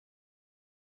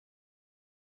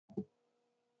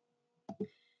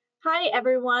Hi,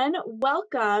 everyone.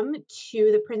 Welcome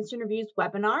to the Princeton Review's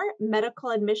webinar, Medical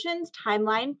Admissions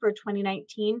Timeline for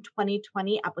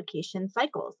 2019-2020 Application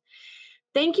Cycles.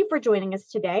 Thank you for joining us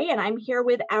today, and I'm here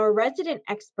with our resident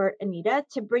expert, Anita,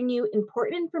 to bring you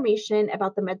important information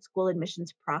about the med school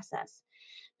admissions process.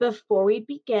 Before we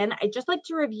begin, I'd just like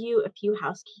to review a few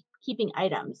housekeeping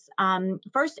items.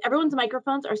 First, everyone's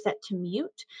microphones are set to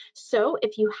mute. So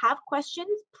if you have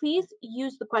questions, please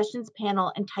use the questions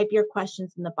panel and type your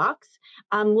questions in the box.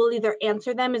 We'll either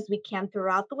answer them as we can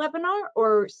throughout the webinar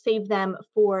or save them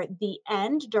for the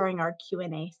end during our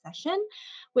Q&A session.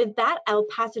 With that, I'll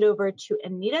pass it over to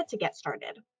Anita to get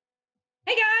started.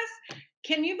 Hey guys,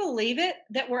 can you believe it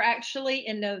that we're actually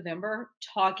in November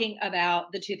talking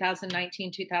about the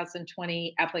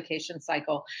 2019-2020 application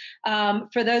cycle?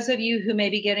 For those of you who may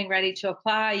be getting ready to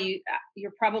apply,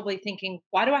 you're probably thinking,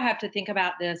 why do I have to think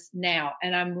about this now?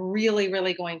 And I'm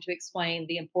really going to explain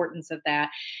the importance of that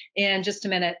in just a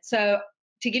minute. So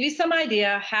to give you some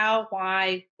idea how,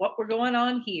 why, what we're going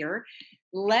on here,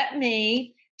 let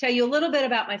me tell you a little bit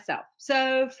about myself.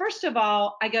 So first of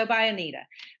all, I go by Anita.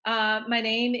 My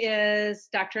name is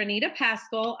Dr. Anita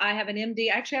Pascal. I have an MD.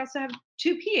 Actually, I also have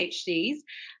 2 PhDs.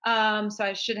 So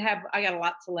I got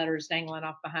lots of letters dangling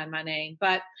off behind my name.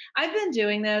 But I've been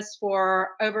doing this for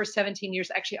over 17 years,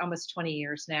 actually almost 20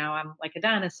 years now. I'm like a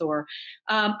dinosaur.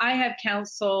 I have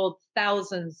counseled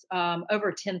thousands,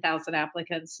 over 10,000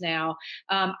 applicants now.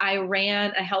 I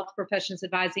ran a health professions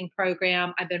advising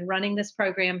program. I've been running this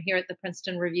program here at the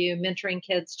Princeton Review, mentoring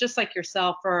kids just like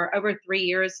yourself for over 3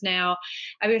 years now.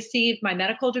 I received my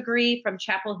medical degree from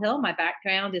Chapel Hill. My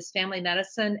background is family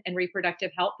medicine and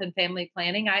reproductive health and family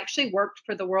planning. I actually worked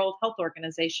for the World Health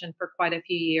Organization for quite a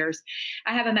few years.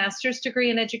 I have a master's degree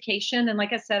in education. And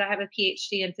like I said, I have a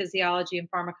PhD in physiology and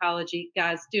pharmacology.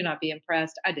 Guys, do not be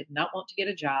impressed. I did not want to get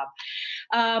a job.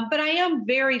 But I am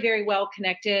very well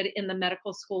connected in the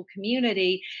medical school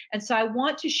community. And so I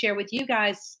want to share with you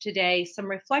guys today some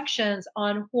reflections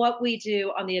on what we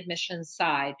do on the admissions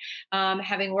side.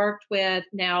 Having worked with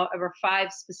now over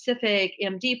 5 specific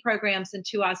MD programs and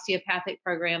 2 osteopathic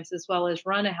programs, as well as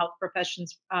run a health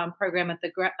professions program at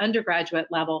the undergraduate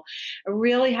level, I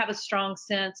really have a strong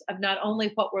sense of not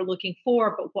only what we're looking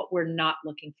for, but what we're not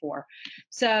looking for.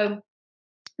 So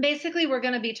basically, we're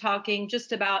going to be talking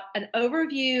just about an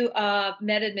overview of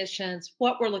med admissions,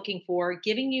 what we're looking for,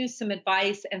 giving you some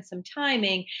advice and some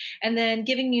timing, and then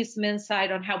giving you some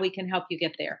insight on how we can help you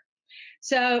get there.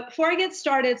 So before I get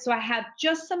started, so I have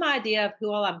just some idea of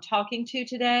who all I'm talking to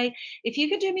today, if you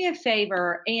could do me a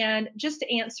favor and just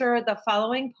answer the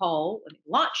following poll, let me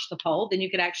launch the poll, then you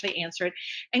could actually answer it,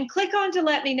 and click on to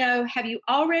let me know, have you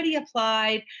already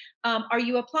applied? Are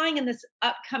you applying in this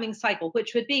upcoming cycle,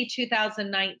 which would be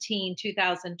 2019,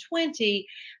 2020,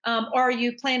 or are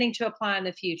you planning to apply in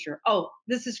the future? Oh,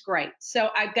 this is great. So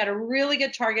I've got a really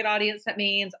good target audience. That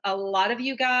means a lot of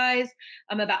you guys,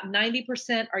 about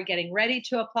 90% are getting ready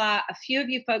to apply. A few of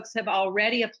you folks have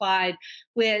already applied,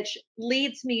 which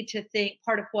leads me to think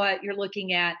part of what you're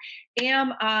looking at.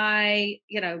 Am I,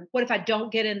 what if I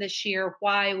don't get in this year?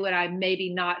 Why would I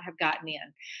maybe not have gotten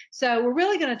in? So we're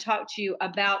really going to talk to you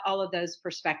about all of those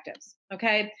perspectives.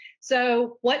 Okay.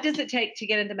 So what does it take to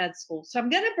get into med school? So I'm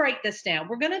going to break this down.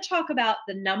 We're going to talk about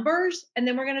the numbers, and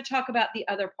then we're going to talk about the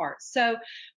other parts. So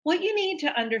what you need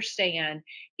to understand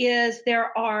is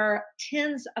there are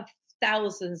tens of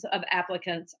thousands of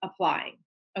applicants applying.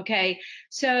 Okay,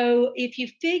 so if you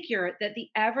figure that the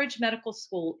average medical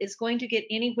school is going to get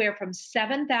anywhere from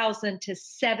 7,000 to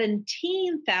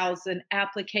 17,000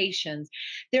 applications,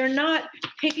 they're not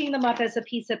picking them up as a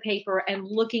piece of paper and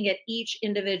looking at each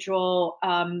individual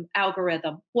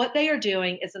algorithm. What they are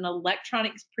doing is an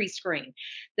electronic pre-screen.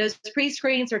 Those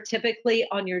pre-screens are typically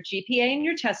on your GPA and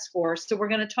your test score. So we're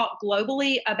going to talk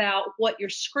globally about what your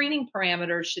screening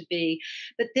parameters should be.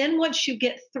 But then once you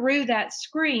get through that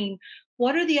screen,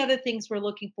 what are the other things we're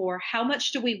looking for? How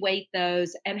much do we weight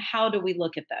those? And how do we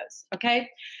look at those? Okay.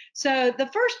 So the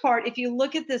first part, if you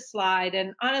look at this slide,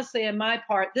 and honestly, in my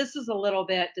part, this is a little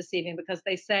bit deceiving because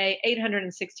they say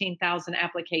 816,000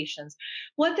 applications.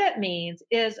 What that means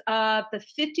is of the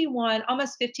 51,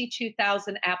 almost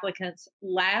 52,000 applicants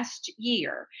last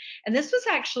year, and this was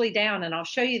actually down, and I'll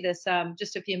show you this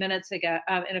just a few minutes ago,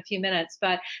 in a few minutes,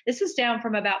 but this is down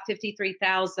from about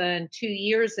 53,000 2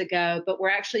 years ago, but we're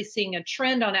actually seeing a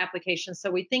trend on applications.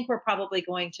 So we think we're probably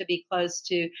going to be close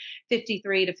to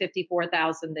 53 to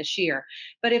 54,000 this year.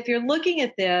 But if you're looking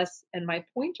at this, and my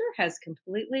pointer has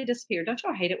completely disappeared. Don't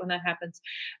y'all hate it when that happens?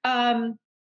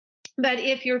 But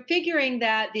if you're figuring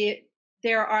that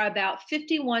there are about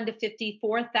 51 to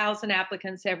 54,000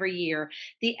 applicants every year.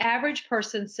 The average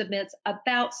person submits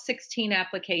about 16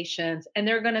 applications, and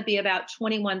there are going to be about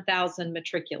 21,000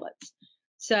 matriculates.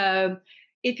 So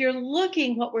if you're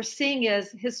looking, what we're seeing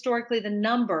is historically the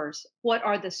numbers, what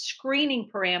are the screening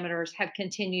parameters, have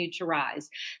continued to rise.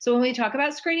 So when we talk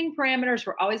about screening parameters,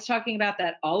 we're always talking about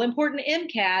that all important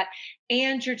MCAT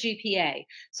and your GPA.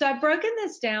 So I've broken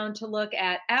this down to look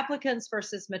at applicants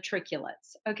versus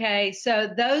matriculates. Okay, so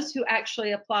those who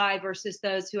actually apply versus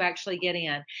those who actually get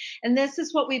in. And this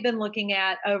is what we've been looking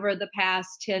at over the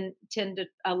past 10 to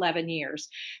 11 years.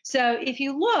 So if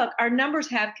you look, our numbers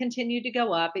have continued to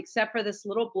go up, except for this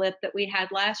little blip that we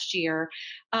had last year.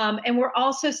 And we're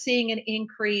also seeing an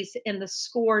increase in the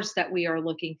scores that we are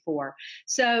looking for.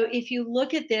 So if you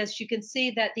look at this, you can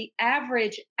see that the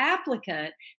average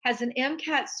applicant has an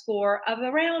MCAT score of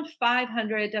around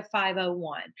 500 to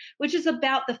 501, which is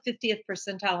about the 50th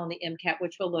percentile on the MCAT,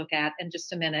 which we'll look at in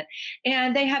just a minute.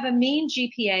 And they have a mean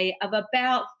GPA of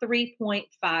about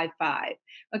 3.55.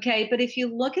 Okay, but if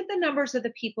you look at the numbers of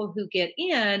the people who get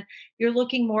in, you're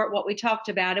looking more at what we talked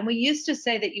about. And we used to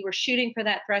say that you were shooting for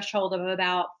that threshold of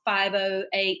about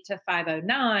 508 to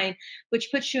 509, which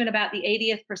puts you in about the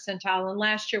 80th percentile. And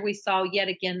last year we saw yet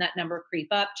again that number creep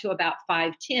up to about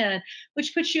 510,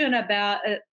 which puts you in about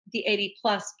the 80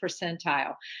 plus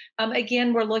percentile.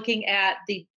 Again, we're looking at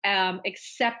the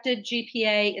accepted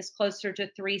GPA is closer to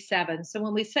 3.7. So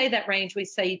when we say that range, we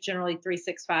say generally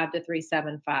 3.65 to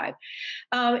 3.75.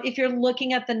 If you're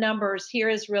looking at the numbers, here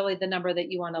is really the number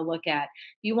that you want to look at.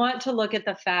 You want to look at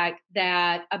the fact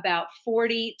that about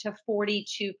 40 to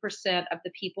 42% of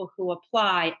the people who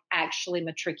apply actually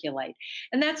matriculate.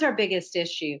 And that's our biggest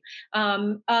issue.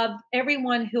 Of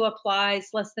everyone who applies,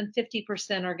 less than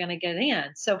 50% are going to get in.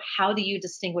 So how do you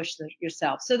distinguish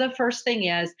yourself? So the first thing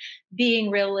is being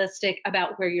realistic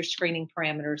about where your screening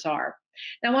parameters are.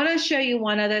 Now, I want to show you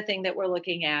one other thing that we're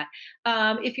looking at.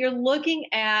 If you're looking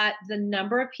at the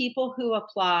number of people who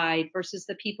applied versus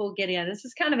the people who get in, this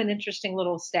is kind of an interesting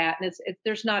little stat, and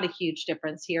there's not a huge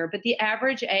difference here, but the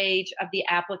average age of the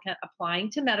applicant applying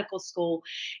to medical school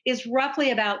is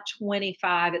roughly about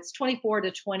 25. It's 24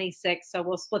 to 26, so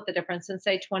we'll split the difference and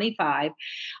say 25.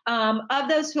 Of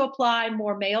those who apply,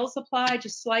 more males apply,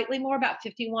 just slightly more, about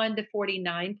 51 to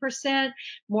 49%.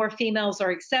 More females are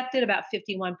accepted, about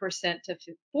 51% to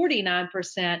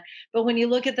 49%. But when you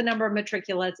look at the number of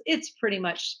matriculates, it's pretty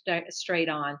much straight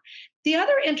on. The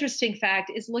other interesting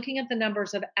fact is looking at the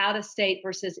numbers of out-of-state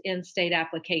versus in-state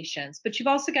applications. But you've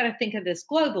also got to think of this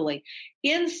globally.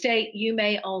 In-state, you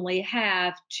may only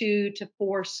have 2 to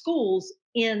 4 schools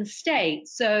in state.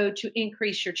 So to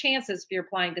increase your chances, if you're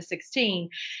applying to 16,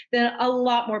 then a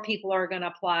lot more people are going to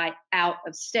apply out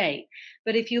of state.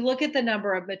 But if you look at the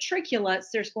number of matriculates,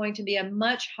 there's going to be a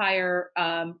much higher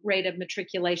rate of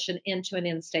matriculation into an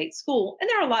in-state school. And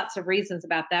there are lots of reasons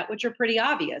about that, which are pretty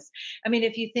obvious. I mean,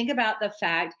 if you think about the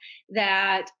fact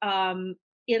that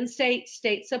in-state,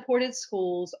 state-supported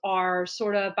schools are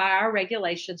sort of, by our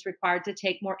regulations, required to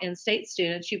take more in-state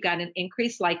students. You've got an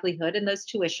increased likelihood, and those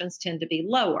tuitions tend to be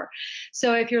lower.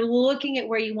 So if you're looking at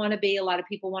where you want to be, a lot of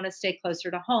people want to stay closer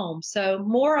to home. So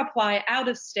more apply out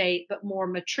of state, but more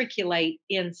matriculate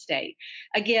in-state.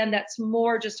 Again, that's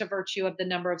more just a virtue of the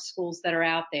number of schools that are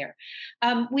out there.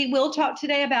 We will talk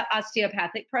today about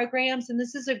osteopathic programs, and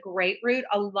this is a great route.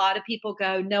 A lot of people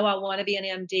go, no, I want to be an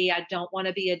MD. I don't want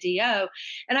to be a DO.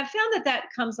 And I found that that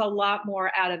comes a lot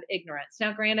more out of ignorance.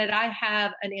 Now, granted, I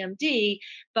have an MD,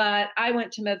 but I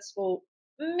went to med school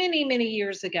many, many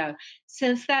years ago.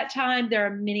 Since that time, there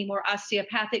are many more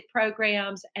osteopathic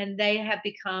programs, and they have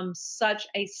become such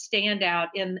a standout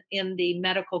in the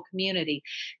medical community.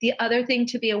 The other thing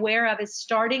to be aware of is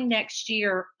starting next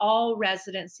year, all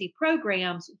residency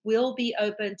programs will be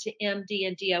open to MD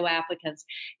and DO applicants.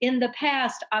 In the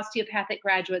past, osteopathic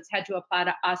graduates had to apply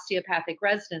to osteopathic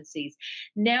residencies.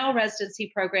 Now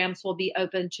residency programs will be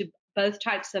open to both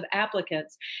types of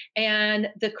applicants. And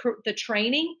the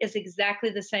training is exactly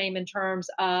the same in terms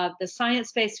of the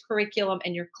science-based curriculum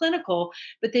and your clinical,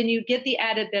 but then you get the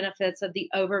added benefits of the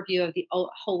overview of the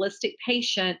holistic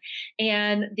patient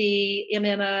and the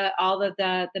MMA, all of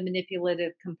the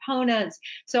manipulative components.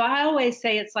 So I always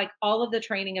say it's like all of the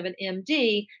training of an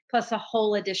MD plus a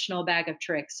whole additional bag of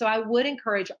tricks. So I would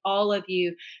encourage all of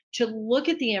you to look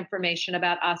at the information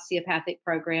about osteopathic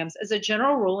programs. As a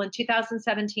general rule, in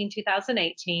 2017,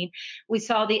 2018, we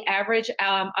saw the average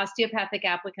osteopathic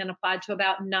applicant applied to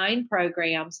about 9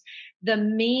 programs. The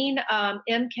mean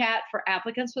MCAT for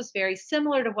applicants was very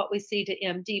similar to what we see to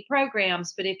MD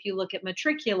programs, but if you look at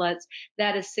matriculates,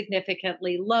 that is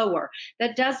significantly lower.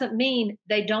 That doesn't mean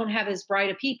they don't have as bright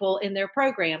a people in their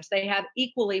programs. They have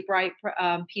equally bright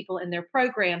people in their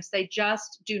programs. They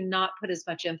just do not put as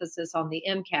much emphasis on the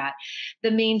MCAT.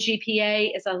 The mean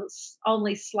GPA is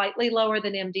only slightly lower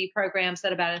than MD programs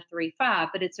at about a 3.5,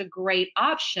 but it's a great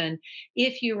option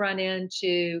if you run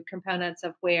into components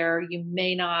of where you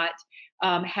may not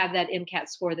have that MCAT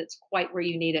score that's quite where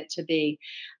you need it to be.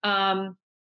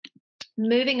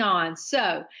 Moving on.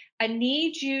 So I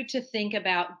need you to think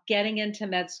about getting into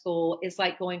med school is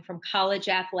like going from college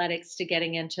athletics to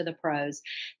getting into the pros.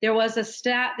 There was a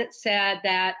stat that said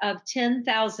that of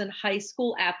 10,000 high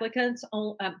school applicants,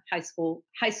 high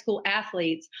school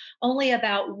athletes, only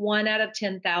about 1 out of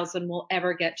 10,000 will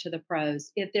ever get to the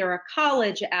pros. If they're a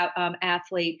college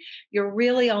athlete, you're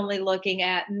really only looking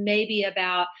at maybe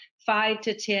about 5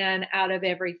 to 10 out of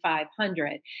every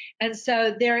 500. And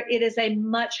so it is a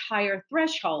much higher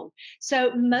threshold.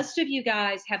 So most of you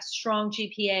guys have strong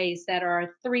GPAs that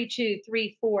are 3.2,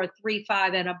 3.4,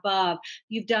 3.5 and above.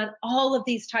 You've done all of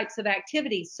these types of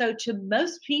activities. So to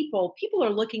most people are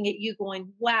looking at you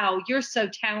going, wow, you're so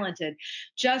talented.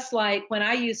 Just like when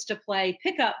I used to play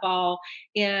pickup ball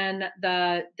in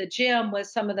the gym with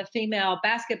some of the female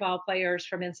basketball players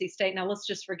from NC State. Now let's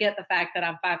just forget the fact that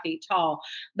I'm 5 feet tall,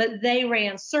 but they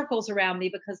ran circles around me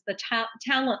because the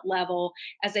talent level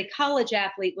as a college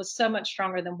athlete was so much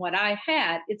stronger than what I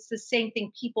had. It's the same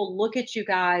thing. People look at you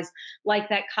guys like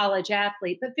that college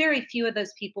athlete, but very few of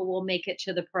those people will make it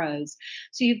to the pros.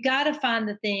 So you've got to find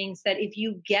the things that if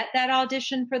you get that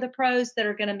audition for the pros that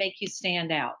are going to make you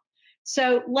stand out.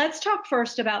 So let's talk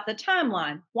first about the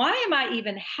timeline. Why am I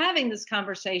even having this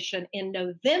conversation in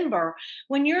November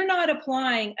when you're not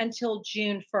applying until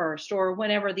June 1st or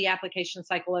whenever the application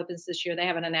cycle opens this year? They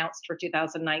haven't announced for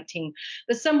 2019,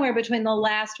 but somewhere between the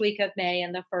last week of May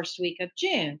and the first week of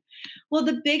June. Well,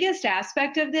 the biggest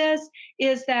aspect of this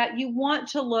is that you want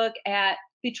to look at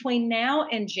between now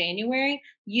and January,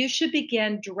 you should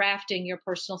begin drafting your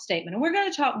personal statement. And we're going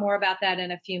to talk more about that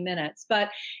in a few minutes, but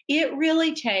it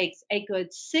really takes a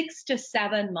good 6 to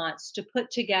 7 months to put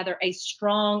together a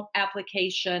strong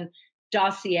application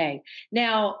dossier.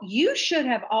 Now, you should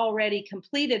have already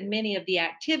completed many of the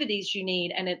activities you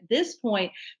need. And at this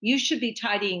point, you should be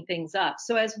tidying things up.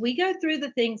 So as we go through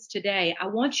the things today, I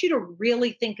want you to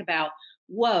really think about,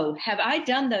 whoa, have I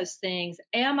done those things?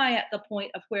 Am I at the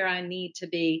point of where I need to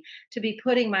be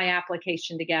putting my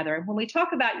application together? And when we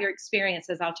talk about your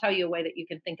experiences, I'll tell you a way that you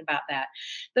can think about that.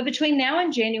 But between now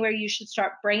and January, you should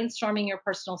start brainstorming your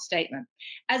personal statement.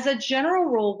 As a general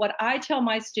rule, what I tell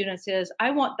my students is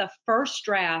I want the first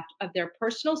draft of their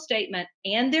personal statement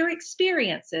and their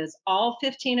experiences, all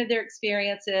 15 of their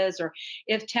experiences, or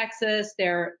if Texas,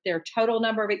 their total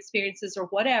number of experiences or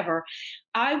whatever.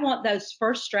 I want those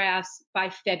first drafts by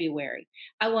February.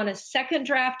 I want a second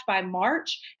draft by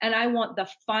March, and I want the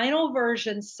final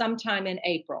version sometime in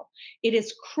April. It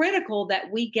is critical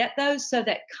that we get those so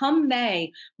that come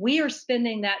May, we are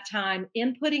spending that time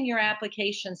inputting your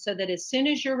application so that as soon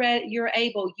as you're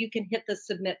able, you can hit the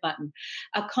submit button.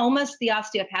 ACOMAS, the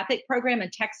osteopathic program in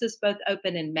Texas, both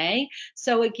open in May.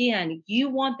 So again, you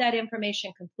want that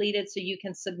information completed so you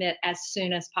can submit as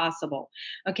soon as possible.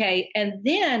 Okay, and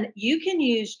then you can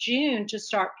use June to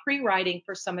start pre-writing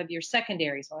for some of your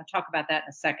secondaries. I want to talk about that in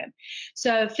a second.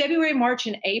 So February, March,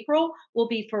 and April will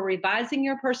be for revising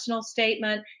your personal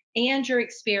statement and your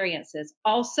experiences.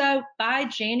 Also, by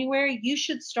January, you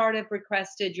should start have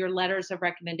requested your letters of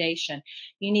recommendation.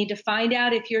 You need to find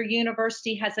out if your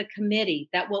university has a committee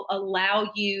that will allow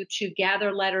you to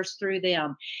gather letters through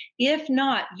them. If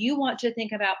not, you want to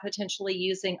think about potentially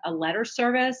using a letter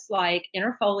service like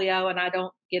Interfolio, and I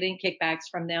don't get any kickbacks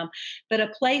from them, but a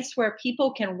place where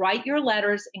people can write your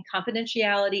letters in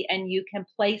confidentiality and you can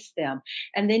place them.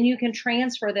 And then you can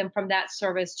transfer them from that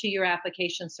service to your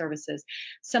application services.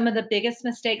 Some of the biggest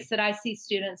mistakes that I see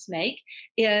students make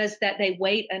is that they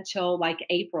wait until like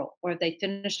April or if they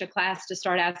finished a class to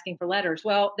start asking for letters.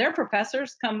 Well, their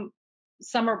professors come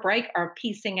summer break are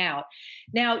piecing out.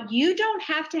 Now, you don't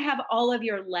have to have all of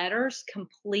your letters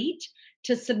complete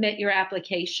to submit your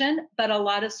application, but a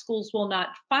lot of schools will not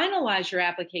finalize your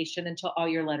application until all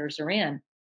your letters are in.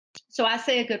 So I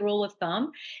say a good rule of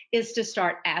thumb is to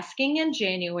start asking in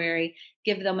January,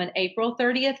 give them an April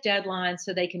 30th deadline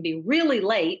so they can be really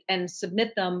late and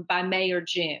submit them by May or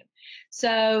June.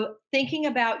 So thinking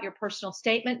about your personal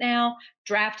statement now,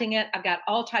 drafting it, I've got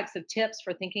all types of tips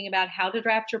for thinking about how to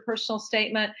draft your personal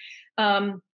statement.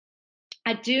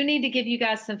 I do need to give you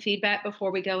guys some feedback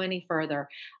before we go any further.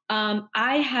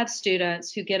 I have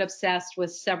students who get obsessed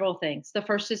with several things. The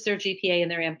first is their GPA and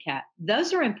their MCAT.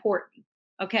 Those are important,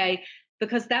 okay,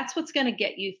 because that's what's going to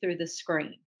get you through the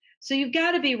screen. So you've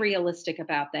got to be realistic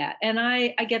about that. And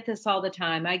I get this all the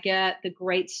time. I get the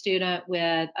great student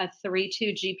with a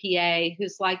 3.2 GPA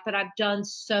who's like, but I've done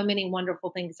so many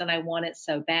wonderful things and I want it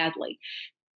so badly.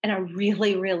 And I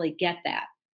really, really get that.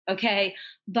 Okay.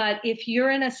 But if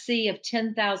you're in a sea of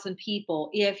 10,000 people,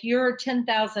 if you're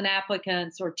 10,000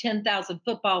 applicants or 10,000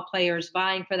 football players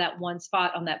vying for that one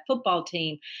spot on that football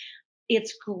team,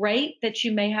 it's great that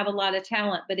you may have a lot of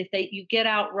talent, but if you get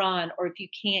outrun or if you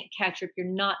can't catch or if you're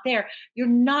not there, you're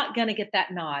not going to get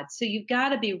that nod. So you've got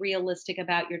to be realistic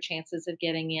about your chances of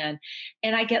getting in.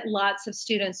 And I get lots of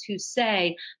students who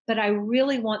say, but I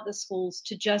really want the schools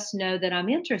to just know that I'm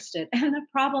interested. And the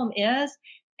problem is,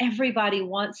 everybody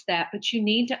wants that, but you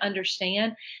need to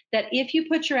understand that if you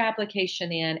put your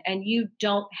application in and you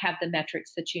don't have the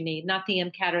metrics that you need, not the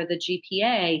MCAT or the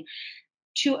GPA,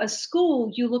 to a school,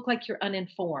 you look like you're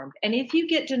uninformed. And if you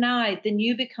get denied, then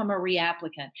you become a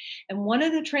reapplicant. And one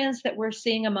of the trends that we're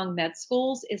seeing among med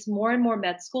schools is more and more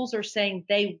med schools are saying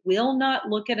they will not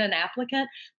look at an applicant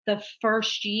the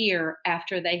first year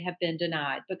after they have been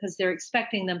denied because they're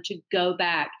expecting them to go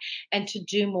back and to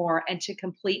do more and to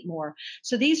complete more.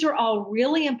 So these are all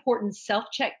really important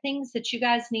self-check things that you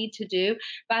guys need to do.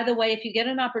 By the way, if you get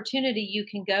an opportunity, you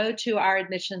can go to our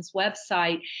admissions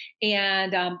website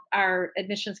and our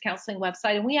admissions counseling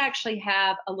website. And we actually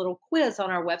have a little quiz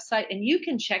on our website, and you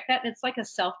can check that. And it's like a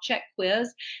self-check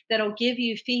quiz that'll give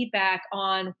you feedback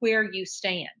on where you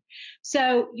stand.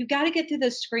 So you got to get through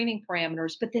those screening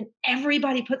parameters, but then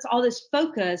everybody puts all this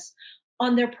focus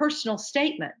on their personal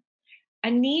statement. I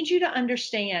need you to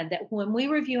understand that when we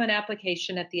review an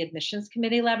application at the admissions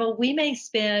committee level, we may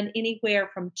spend anywhere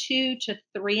from 2 to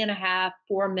 3.5,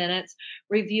 4 minutes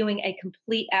reviewing a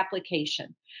complete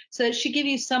application. So it should give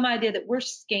you some idea that we're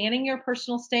scanning your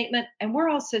personal statement and we're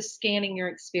also scanning your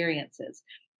experiences.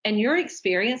 And your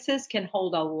experiences can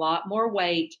hold a lot more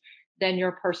weight than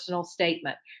your personal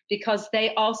statement because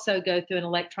they also go through an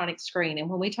electronic screen. And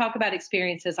when we talk about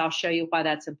experiences, I'll show you why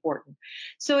that's important.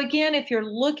 So again, if you're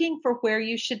looking for where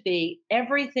you should be,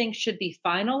 everything should be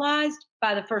finalized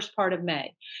by the first part of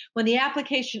May. When the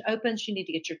application opens, you need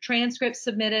to get your transcript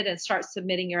submitted and start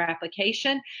submitting your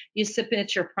application. You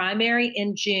submit your primary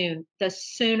in June. The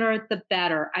sooner, the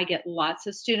better. I get lots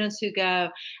of students who go,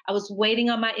 I was waiting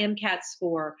on my MCAT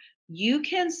score. You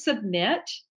can submit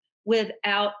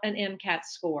without an MCAT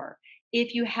score.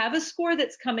 If you have a score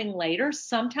that's coming later,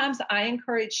 sometimes I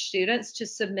encourage students to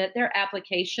submit their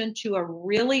application to a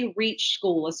really reach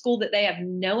school, a school that they have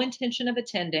no intention of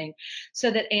attending, so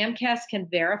that AMCAS can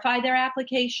verify their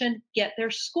application, get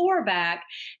their score back,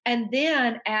 and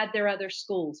then add their other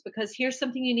schools. Because here's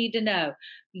something you need to know.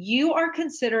 You are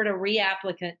considered a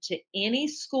reapplicant to any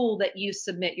school that you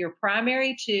submit your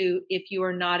primary to if you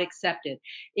are not accepted.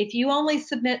 If you only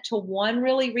submit to one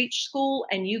really reach school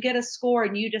and you get a score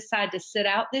and you decide to sit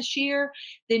out this year,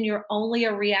 then you're only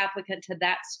a reapplicant to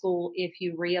that school if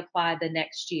you reapply the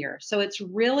next year. So it's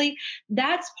really,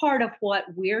 that's part of what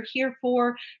we're here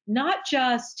for, not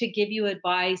just to give you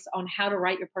advice on how to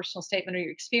write your personal statement or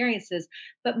your experiences,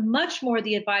 but much more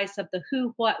the advice of the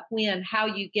who, what, when, how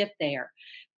you get there.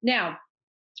 Now,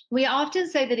 we often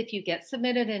say that if you get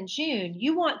submitted in June,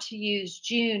 you want to use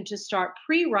June to start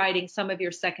pre-writing some of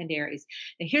your secondaries.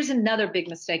 And here's another big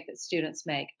mistake that students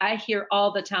make. I hear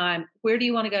all the time, where do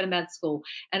you want to go to med school?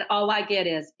 And all I get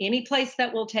is any place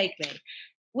that will take me,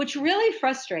 which really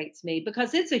frustrates me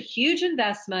because it's a huge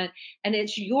investment and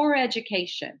it's your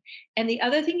education. And the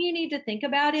other thing you need to think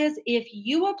about is if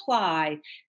you apply,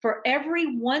 for every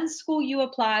one school you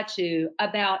apply to,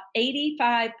 about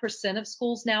 85% of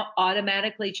schools now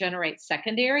automatically generate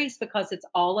secondaries because it's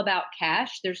all about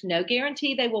cash. There's no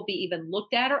guarantee they will be even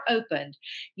looked at or opened.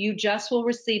 You just will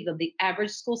receive them. The average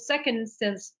school second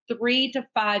sends 3 to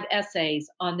 5 essays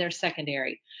on their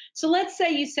secondary. So let's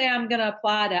say you say, I'm going to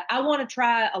apply to, I want to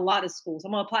try a lot of schools.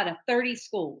 I'm going to apply to 30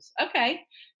 schools. Okay.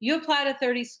 You apply to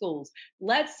 30 schools.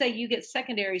 Let's say you get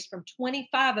secondaries from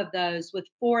 25 of those with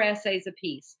 4 essays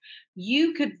apiece.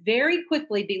 You could very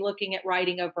quickly be looking at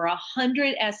writing over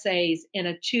 100 essays in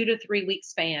a 2 to 3 week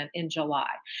span in July,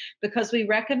 because we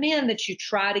recommend that you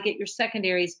try to get your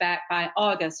secondaries back by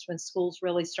August when schools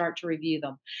really start to review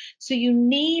them. So you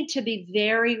need to be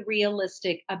very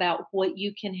realistic about what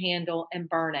you can handle and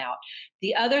burn out.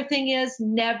 The other thing is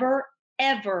never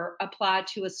ever apply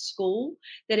to a school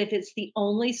that if it's the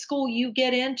only school you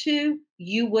get into,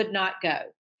 you would not go.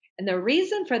 And the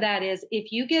reason for that is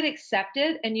if you get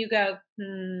accepted and you go,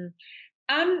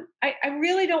 I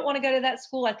really don't want to go to that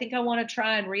school. I think I want to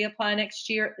try and reapply next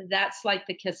year. That's like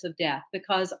the kiss of death,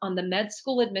 because on the med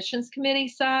school admissions committee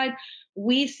side,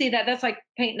 we see that that's like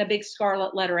painting a big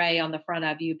scarlet letter A on the front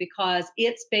of you, because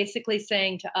it's basically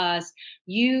saying to us,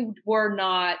 you were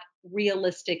not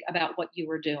realistic about what you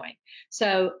were doing.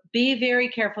 So be very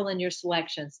careful in your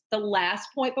selections. The last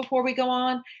point before we go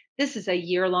on, this is a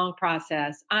year-long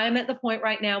process. I'm at the point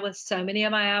right now with so many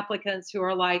of my applicants who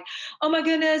are like, oh my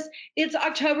goodness, it's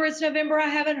October, it's November, I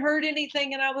haven't heard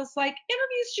anything. And I was like,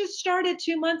 interviews just started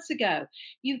 2 months ago.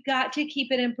 You've got to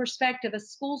keep it in perspective. A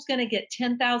school's going to get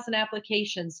 10,000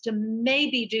 applications to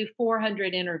maybe do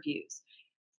 400 interviews.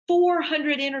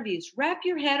 400 interviews. Wrap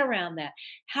your head around that.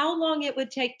 How long it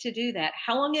would take to do that,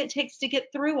 how long it takes to get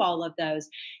through all of those.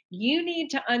 You need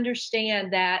to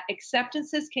understand that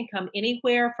acceptances can come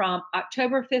anywhere from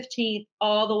October 15th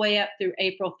all the way up through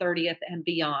April 30th and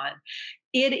beyond.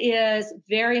 It is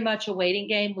very much a waiting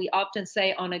game. We often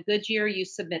say on a good year, you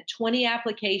submit 20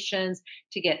 applications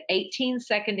to get 18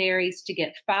 secondaries to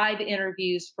get 5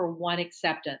 interviews for 1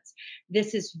 acceptance.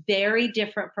 This is very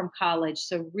different from college.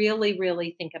 So really,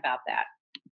 really think about that.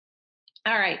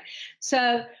 All right.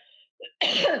 So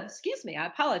excuse me, I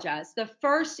apologize. The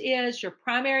first is your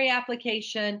primary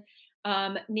application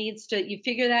needs to, you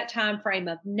figure that time frame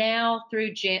of now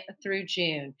through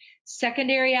June.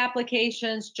 Secondary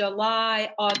applications,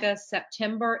 July, August,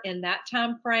 September, in that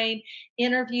time frame.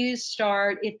 Interviews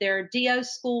start, if they're DO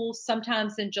schools,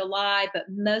 sometimes in July, but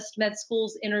most med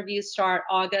schools interviews start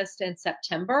August and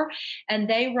September, and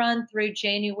they run through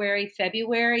January,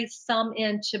 February, some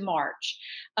into March.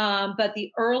 But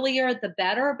the earlier the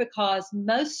better, because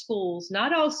most schools,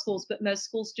 not all schools, but most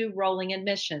schools do rolling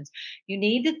admissions. You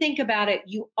need to think about it.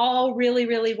 You all really,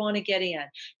 really want to get in.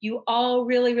 You all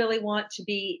really, really want to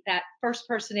be that first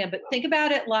person in, but think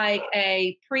about it like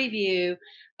a preview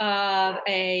of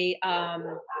a, and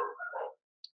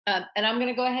I'm going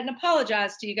to go ahead and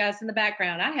apologize to you guys in the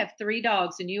background. I have 3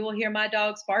 dogs, and you will hear my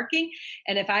dogs barking.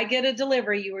 And if I get a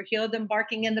delivery, you will hear them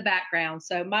barking in the background.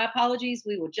 So my apologies.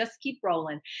 We will just keep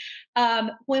rolling.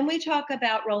 When we talk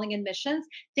about rolling admissions,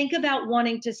 think about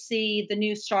wanting to see the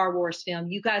new Star Wars film.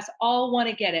 You guys all want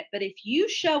to get it. But if you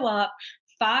show up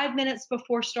 5 minutes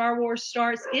before Star Wars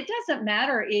starts, it doesn't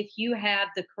matter if you have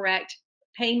the correct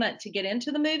payment to get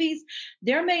into the movies.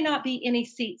 There may not be any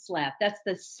seats left. That's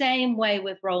the same way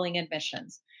with rolling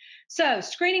admissions. So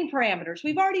screening parameters,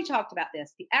 we've already talked about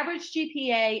this. The average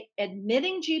GPA,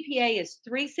 admitting GPA is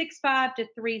 365 to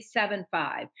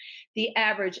 375. The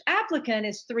average applicant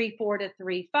is 34 to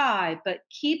 35, but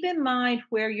keep in mind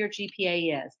where your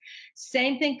GPA is.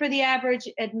 Same thing for the average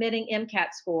admitting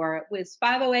MCAT score. It was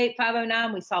 508,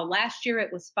 509. We saw last year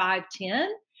it was 510.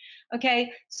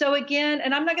 Okay, so again,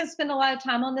 and I'm not going to spend a lot of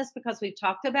time on this because we've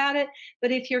talked about it,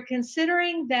 but if you're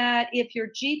considering that if your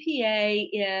GPA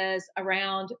is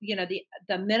around,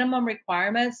 the minimum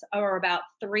requirements are about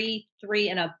 3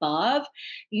 and above,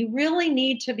 you really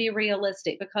need to be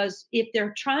realistic, because if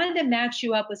they're trying to match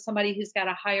you up with somebody who's got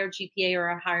a higher GPA or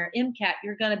a higher MCAT,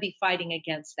 you're going to be fighting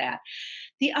against that.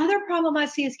 The other problem I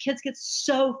see is kids get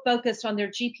so focused on their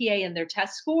GPA and their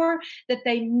test score that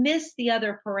they miss the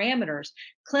other parameters.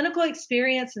 Clinical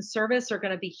experience and service are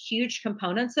going to be huge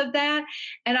components of that.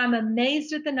 And I'm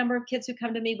amazed at the number of kids who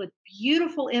come to me with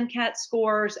beautiful MCAT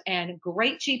scores and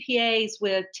great GPAs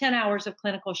with 10 hours of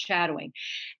clinical shadowing.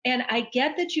 And I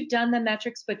get that you've done the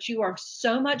metrics, but you are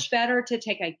so much better to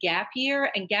take a gap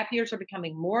year, and gap years are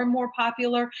becoming more and more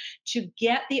popular, to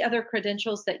get the other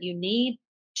credentials that you need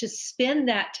to spend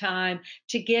that time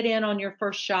to get in on your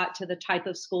first shot to the type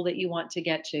of school that you want to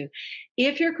get to.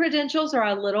 If your credentials are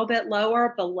a little bit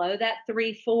lower, below that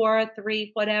 3.4,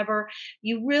 3, whatever,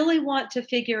 you really want to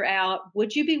figure out,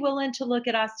 would you be willing to look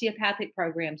at osteopathic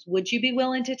programs? Would you be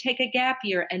willing to take a gap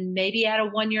year and maybe add a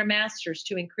 1-year master's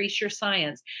to increase your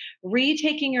science?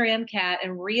 Retaking your MCAT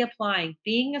and reapplying,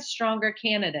 being a stronger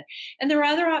candidate. And there are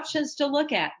other options to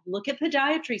look at. Look at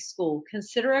podiatry school.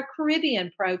 Consider a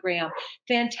Caribbean program.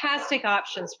 Fantastic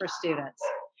options for students.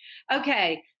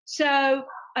 Okay, so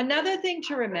another thing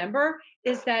to remember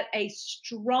is that a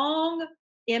strong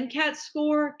MCAT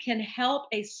score can help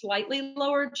a slightly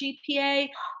lower GPA,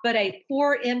 but a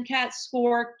poor MCAT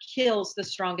score kills the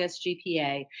strongest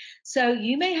GPA. So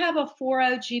you may have a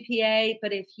 4.0 GPA,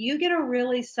 but if you get a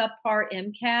really subpar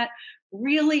MCAT,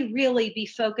 really, really be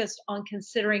focused on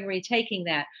considering retaking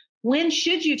that. When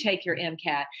should you take your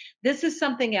MCAT? This is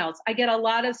something else. I get a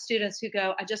lot of students who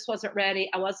go, I just wasn't ready.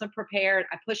 I wasn't prepared.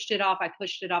 I pushed it off. I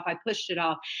pushed it off. I pushed it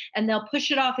off. And they'll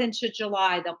push it off into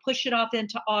July. They'll push it off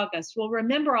into August. Well,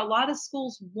 remember, a lot of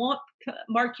schools won't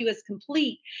mark you as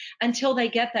complete until they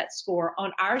get that score.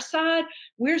 On our side,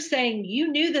 we're saying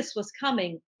you knew this was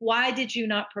coming. Why did you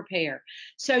not prepare?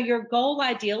 So your goal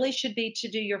ideally should be to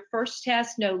do your first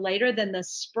test no later than the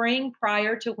spring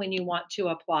prior to when you want to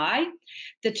apply.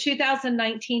 The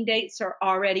 2019 dates are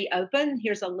already open.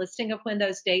 Here's a listing of when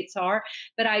those dates are.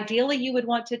 But ideally, you would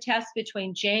want to test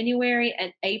between January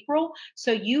and April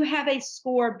so you have a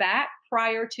score back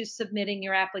prior to submitting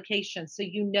your application so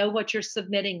you know what you're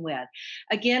submitting with.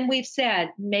 Again, we've said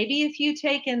maybe if you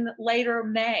take in later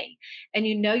May and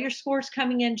you know your score's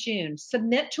coming in June,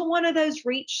 submit to one of those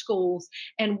REACH schools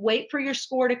and wait for your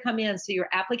score to come in so your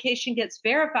application gets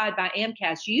verified by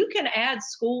AMCAS. You can add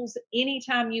schools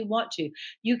anytime you want to.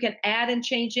 You can add and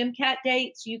change MCAT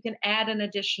dates. You can add an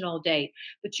additional date,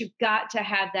 but you've got to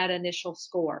have that initial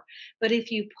score. But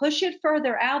if you push it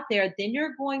further out there, then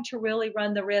you're going to really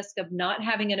run the risk of not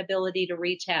having an ability to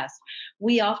retest.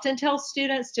 We often tell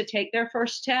students to take their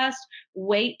first test,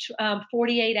 wait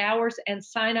 48 hours, and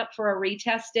sign up for a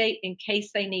retest date in case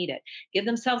they need it. Give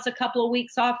themselves a couple of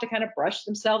weeks off to kind of brush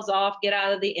themselves off, get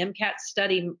out of the MCAT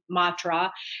study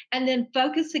mantra, and then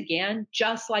focus again,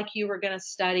 just like you were going to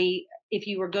study if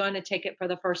you were going to take it for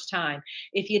the first time.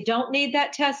 If you don't need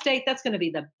that test date, that's going to be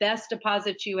the best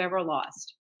deposit you ever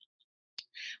lost.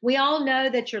 We all know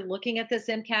that you're looking at this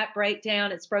MCAT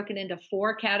breakdown. It's broken into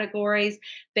 4 categories.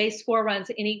 Base score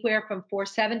runs anywhere from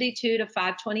 472 to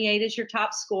 528 is your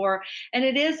top score. And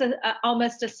it is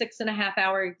almost a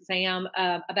 6.5-hour exam,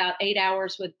 about 8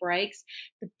 hours with breaks.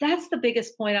 But that's the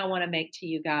biggest point I want to make to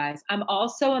you guys. I'm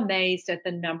also amazed at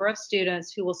the number of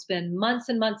students who will spend months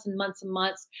and months and months and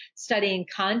months studying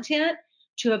content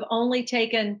to have only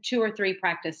taken 2 or 3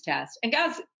 practice tests. And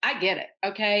guys, I get it,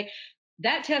 okay?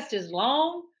 That test is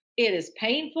long. It is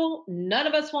painful. None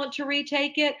of us want to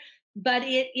retake it, but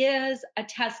it is a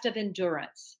test of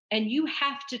endurance and you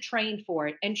have to train for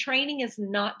it. And training is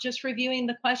not just reviewing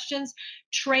the questions.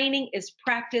 Training is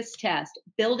practice test,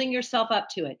 building yourself up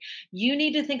to it. You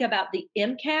need to think about the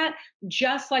MCAT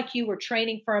just like you were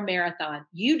training for a marathon.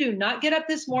 You do not get up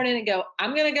this morning and go,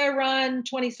 I'm going to go run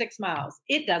 26 miles.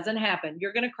 It doesn't happen.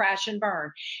 You're going to crash and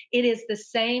burn. It is the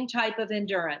same type of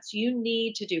endurance. You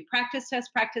need to do practice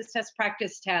test, practice test,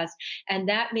 practice test. And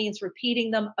that means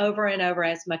repeating them over and over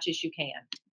as much as you can.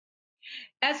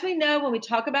 As we know, when we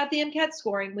talk about the MCAT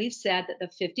scoring, we've said that the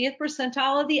 50th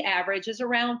percentile of the average is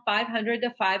around 500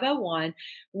 to 501.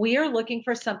 We are looking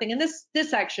for something, and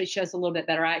this actually shows a little bit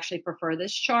better. I actually prefer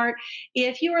this chart.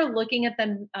 If you are looking at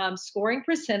the scoring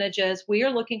percentages, we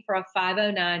are looking for a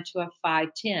 509 to a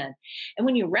 510. And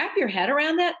when you wrap your head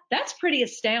around that, that's pretty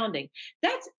astounding.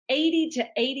 That's 80 to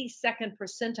 82nd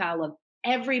percentile of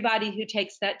everybody who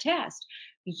takes that test.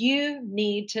 You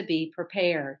need to be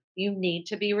prepared. You need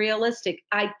to be realistic.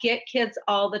 I get kids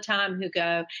all the time who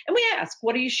go, and we ask,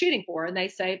 what are you shooting for? And they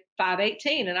say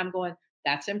 518. And I'm going,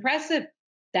 that's impressive.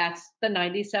 That's the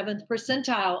 97th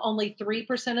percentile. Only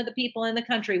 3% of the people in the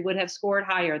country would have scored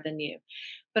higher than you.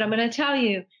 But I'm going to tell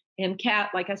you, MCAT,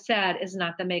 like I said, is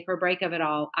not the make or break of it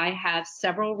all. I have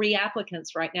several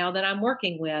reapplicants right now that I'm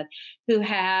working with who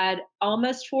had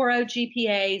almost 4.0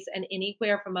 GPAs and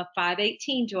anywhere from a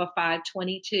 518 to a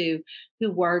 522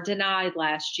 who were denied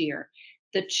last year.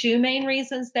 The 2 main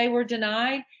reasons they were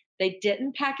denied, they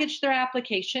didn't package their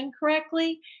application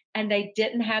correctly, and they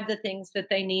didn't have the things that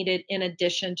they needed in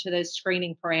addition to those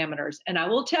screening parameters. And I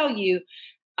will tell you,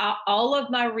 all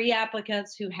of my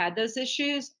reapplicants who had those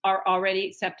issues are already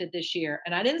accepted this year.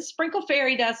 And I didn't sprinkle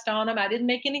fairy dust on them. I didn't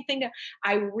make anything.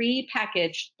 I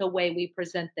repackaged the way we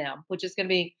present them, which is going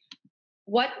to be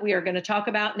what we are going to talk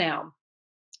about now.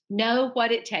 Know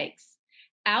what it takes.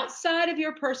 Outside of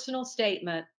your personal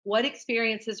statement, what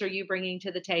experiences are you bringing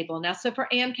to the table? Now, so for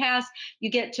AMCAS, you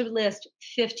get to list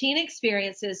 15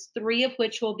 experiences, 3 of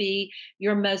which will be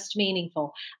your most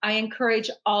meaningful. I encourage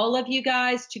all of you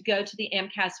guys to go to the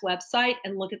AMCAS website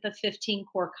and look at the 15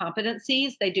 core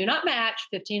competencies. They do not match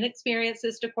 15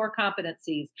 experiences to core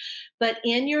competencies. But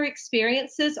in your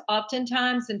experiences,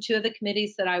 oftentimes in 2 of the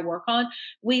committees that I work on,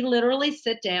 we literally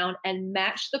sit down and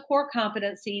match the core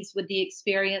competencies with the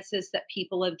experiences that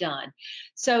people have done.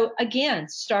 So again,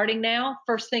 starting now,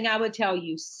 first thing I would tell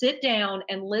you, sit down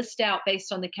and list out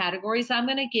based on the categories I'm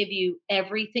going to give you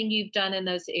everything you've done in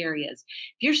those areas.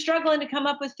 If you're struggling to come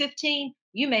up with 15,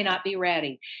 you may not be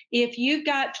ready. If you've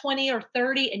got 20 or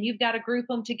 30 and you've got to group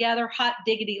them together, hot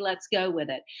diggity, let's go with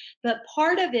it. But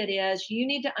part of it is you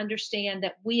need to understand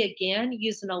that we, again,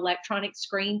 use an electronic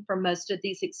screen for most of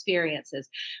these experiences,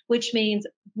 which means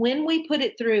when we put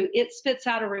it through, it spits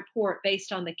out a report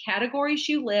based on the categories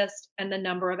you list and the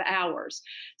number of hours.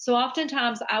 So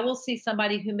oftentimes I will see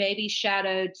somebody who maybe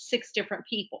shadowed 6 different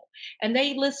people and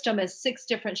they list them as 6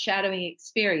 different shadowing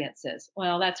experiences.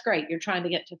 Well, that's great. You're trying to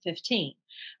get to 15.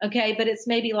 Okay. But it's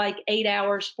maybe like 8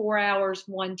 hours, 4 hours,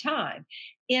 one time.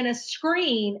 In a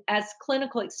screen as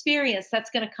clinical experience,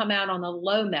 that's going to come out on the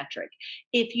low metric.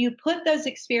 If you put those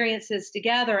experiences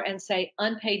together and say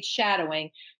unpaid shadowing,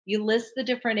 you list the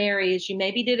different areas, you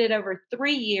maybe did it over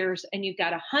 3 years and you've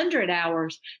got 100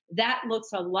 hours, that looks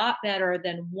a lot better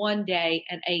than 1 day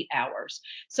and 8 hours.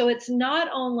 So it's not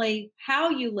only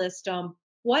how you list them,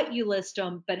 what you list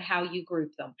them, but how you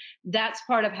group them. That's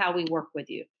part of how we work with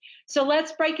you. So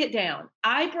let's break it down.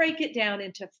 I break it down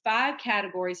into 5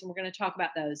 categories, and we're going to talk about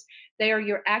those. They are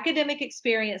your academic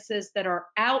experiences that are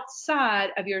outside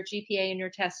of your GPA and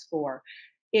your test score.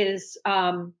 It is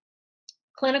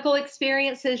clinical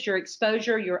experiences, your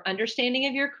exposure, your understanding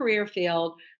of your career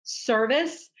field,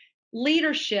 service,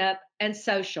 leadership, and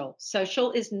social.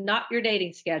 Social is not your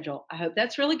dating schedule. I hope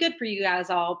that's really good for you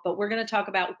guys all, but we're going to talk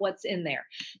about what's in there.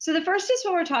 So the first is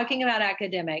when we're talking about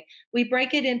academic, we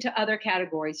break it into other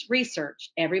categories. Research.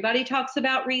 Everybody talks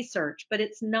about research, but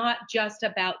it's not just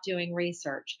about doing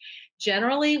research.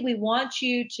 Generally, we want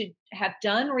you to have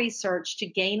done research to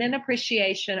gain an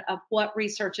appreciation of what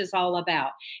research is all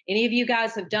about. Any of you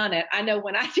guys have done it. I know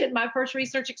when I did my first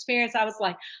research experience, I was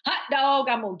like, hot dog,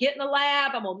 I'm going to get in the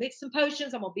lab, I'm going to mix some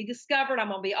potions, I'm going to be discovered, I'm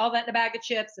going to be all that in a bag of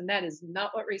chips. And that is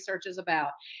not what research is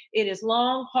about. It is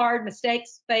long, hard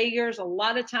mistakes, failures, a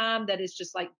lot of time that is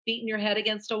just like beating your head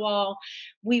against a wall.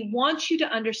 We want you to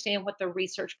understand what the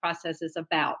research process is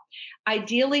about.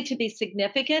 Ideally, to be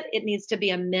significant, it needs to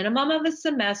be a minimum of a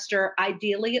semester,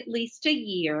 ideally at least a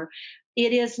year.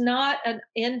 It is not an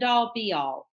end all be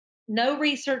all. No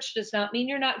research does not mean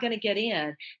you're not going to get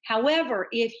in. However,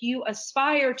 if you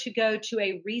aspire to go to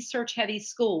a research heavy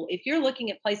school, if you're looking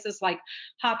at places like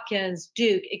Hopkins,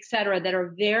 Duke, et cetera, that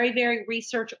are very, very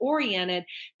research oriented,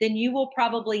 then you will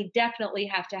probably definitely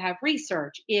have to have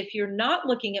research. If you're not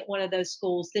looking at one of those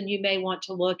schools, then you may want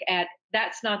to look at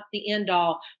that's not the end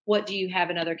all. What do you have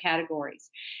in other categories?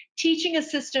 Teaching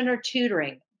assistant or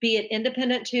tutoring, be it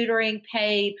independent tutoring,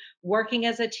 paid, working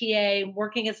as a TA,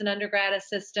 working as an undergrad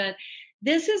assistant.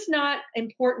 This is not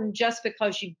important just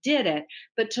because you did it,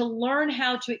 but to learn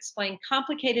how to explain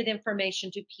complicated information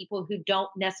to people who don't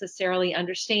necessarily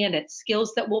understand it,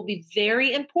 skills that will be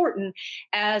very important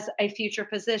as a future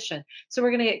physician. So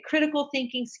we're going to get critical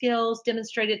thinking skills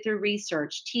demonstrated through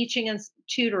research, teaching and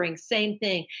tutoring, same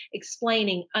thing,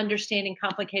 explaining, understanding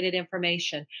complicated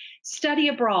information. Study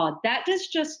abroad. That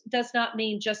does not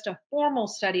mean just a formal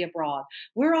study abroad.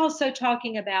 We're also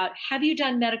talking about, have you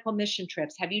done medical mission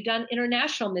trips? Have you done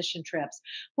international mission trips?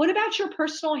 What about your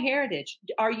personal heritage?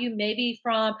 Are you maybe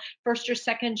from first or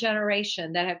second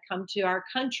generation that have come to our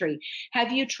country?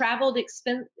 Have you traveled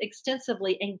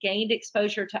extensively and gained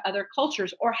exposure to other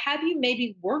cultures? Or have you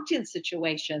maybe worked in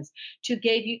situations to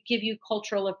give you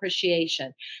cultural appreciation?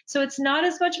 So it's not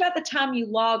as much about the time you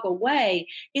log away.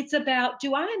 It's about,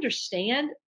 do I understand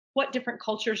what different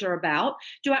cultures are about?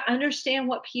 Do I understand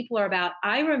what people are about?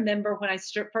 I remember when I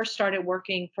first started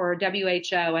working for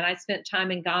WHO and I spent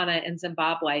time in Ghana and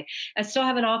Zimbabwe. I still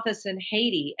have an office in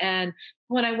Haiti. And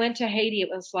when I went to Haiti, it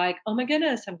was like, oh my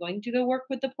goodness, I'm going to go work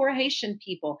with the poor Haitian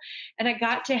people. And I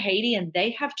got to Haiti and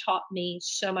they have taught me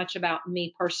so much about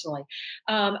me personally,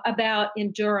 about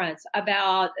endurance,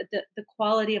 about the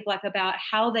quality of life, about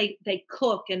how they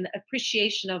cook and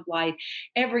appreciation of life.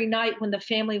 Every night when the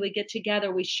family would get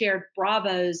together, we shared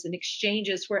bravos and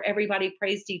exchanges where everybody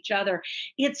praised each other.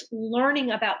 It's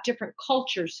learning about different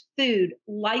cultures, food,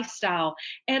 lifestyle,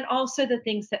 and also the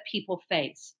things that people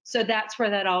face. So that's where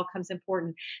that all comes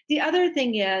important. The other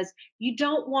thing is you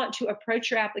don't want to approach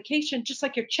your application just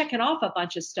like you're checking off a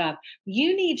bunch of stuff.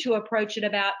 You need to approach it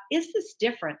about, is this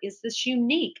different? Is this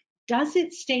unique? Does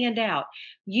it stand out?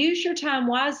 Use your time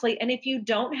wisely. And if you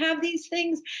don't have these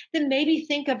things, then maybe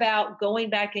think about going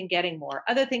back and getting more.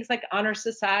 Other things like honor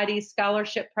societies,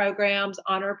 scholarship programs,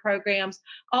 honor programs,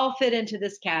 all fit into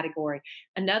this category.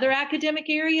 Another academic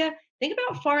area, think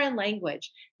about foreign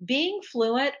language. Being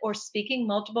fluent or speaking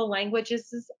multiple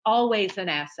languages is always an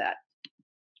asset.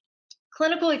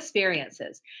 Clinical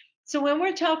experiences. So when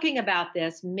we're talking about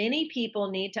this, many people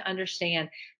need to understand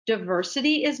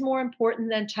Diversity is more important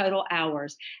than total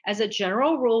hours. As a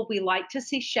general rule, we like to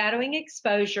see shadowing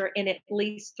exposure in at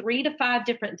least 3 to 5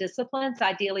 different disciplines.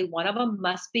 Ideally, one of them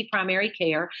must be primary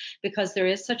care because there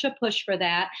is such a push for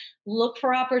that. Look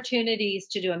for opportunities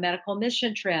to do a medical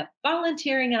mission trip,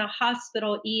 volunteering in a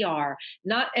hospital ER.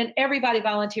 Not and everybody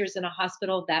volunteers in a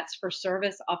hospital. That's for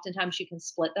service. Oftentimes, you can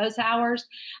split those hours,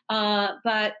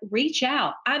 but reach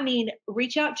out. I mean,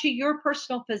 reach out to your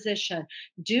personal physician.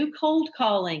 Do cold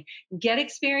calling, get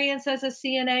experience as a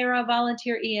CNA or a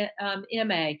volunteer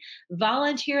MA,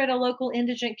 volunteer at a local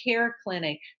indigent care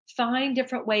clinic, find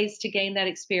different ways to gain that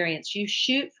experience. You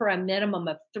shoot for a minimum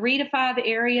of 3 to 5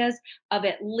 areas of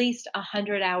at least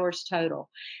 100 hours total.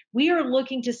 We are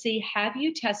looking to see, have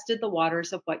you tested the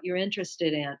waters of what you're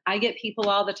interested in? I get people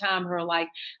all the time who are like,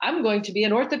 I'm going to be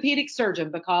an orthopedic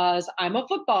surgeon because I'm a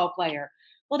football player.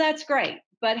 Well, that's great.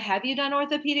 But have you done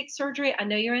orthopedic surgery? I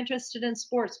know you're interested in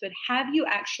sports, but have you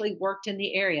actually worked in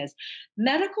the areas?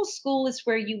 Medical school is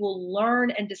where you will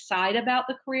learn and decide about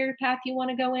the career path you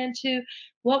want to go into.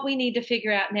 What we need to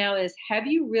figure out now is, have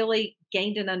you really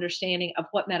gained an understanding of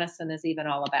what medicine is even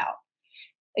all about?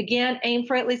 Again, aim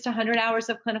for at least 100 hours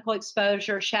of clinical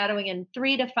exposure, shadowing in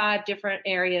 3 to 5 different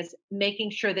areas, making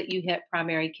sure that you hit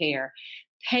primary care.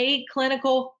 Paid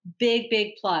clinical, big,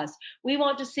 big plus. We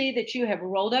want to see that you have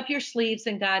rolled up your sleeves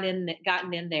and gotten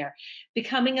in there.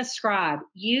 Becoming a scribe,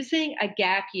 using a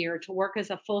gap year to work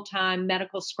as a full-time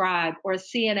medical scribe or a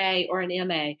CNA or an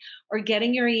MA, or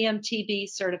getting your EMTB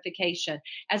certification.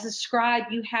 As a scribe,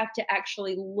 you have to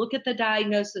actually look at the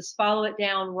diagnosis, follow it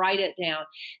down, write it down.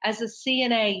 As a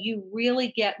CNA, you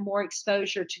really get more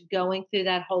exposure to going through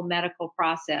that whole medical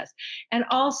process. And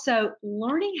also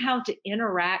learning how to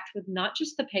interact with not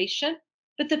just the patient,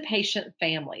 but the patient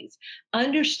families,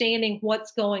 understanding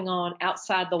what's going on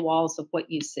outside the walls of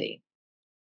what you see.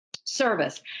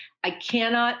 Service. I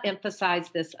cannot emphasize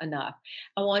this enough.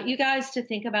 I want you guys to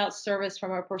think about service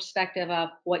from a perspective of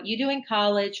what you do in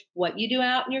college, what you do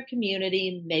out in your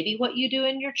community, maybe what you do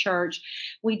in your church.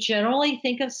 We generally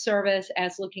think of service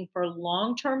as looking for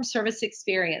long-term service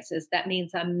experiences. That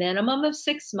means a minimum of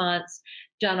 6 months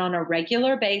done on a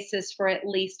regular basis for at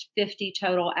least 50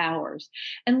 total hours.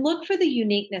 And look for the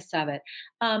uniqueness of it.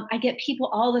 I get people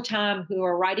all the time who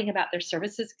are writing about their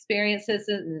services experiences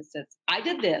and it says, I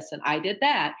did this and I did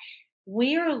that.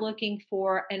 We are looking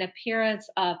for an appearance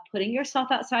of putting yourself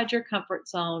outside your comfort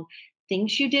zone,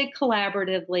 things you did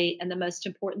collaboratively. And the most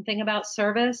important thing about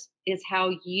service is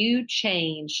how you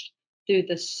changed through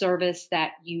the service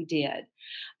that you did.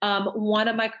 One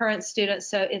of my current students,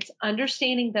 so it's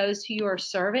understanding those who you are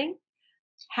serving,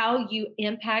 how you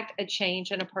impact a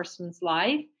change in a person's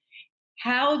life.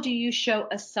 How do you show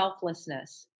a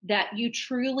selflessness that you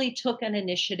truly took an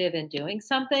initiative in doing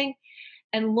something?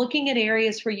 And looking at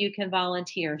areas where you can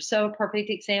volunteer. So a perfect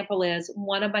example is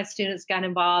one of my students got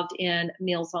involved in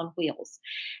Meals on Wheels.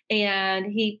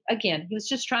 And he was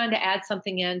just trying to add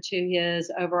something into his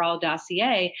overall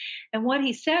dossier. And what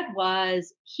he said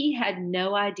was he had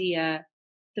no idea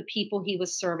the people he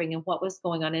was serving and what was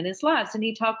going on in his lives. And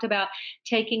he talked about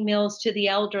taking meals to the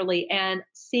elderly and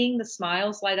seeing the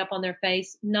smiles light up on their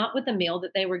face, not with the meal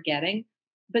that they were getting,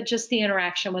 but just the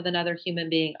interaction with another human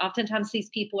being. Oftentimes these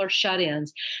people are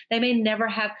shut-ins. They may never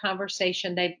have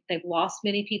conversation. They've lost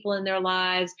many people in their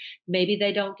lives. Maybe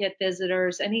they don't get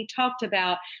visitors. And he talked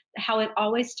about how it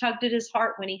always tugged at his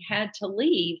heart when he had to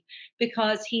leave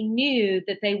because he knew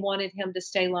that they wanted him to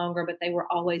stay longer, but they were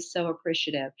always so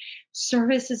appreciative.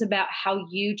 Service is about how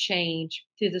you change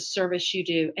through the service you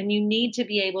do. And you need to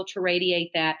be able to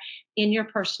radiate that in your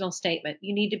personal statement.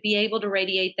 You need to be able to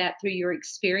radiate that through your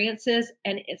experiences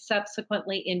and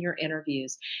subsequently in your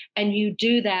interviews. And you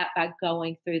do that by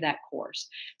going through that course.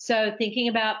 So thinking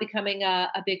about becoming a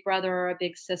big brother or a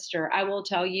big sister, I will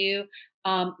tell you,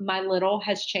 my little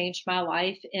has changed my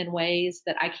life in ways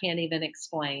that I can't even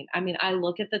explain. I mean, I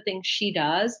look at the things she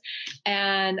does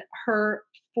and her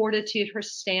fortitude, her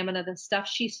stamina, the stuff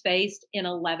she's faced in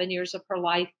 11 years of her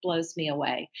life blows me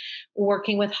away.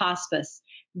 Working with hospice,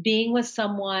 being with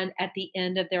someone at the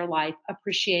end of their life,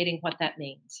 appreciating what that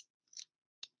means.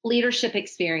 Leadership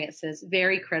experiences,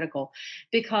 very critical,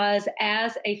 because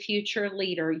as a future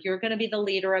leader, you're going to be the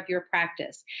leader of your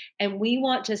practice. And we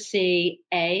want to see,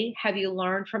 A, have you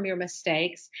learned from your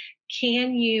mistakes?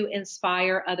 Can you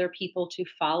inspire other people to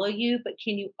follow you? But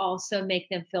can you also make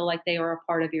them feel like they are a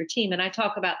part of your team? And I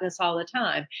talk about this all the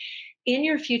time. In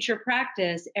your future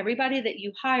practice, everybody that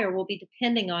you hire will be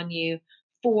depending on you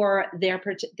for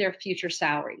their future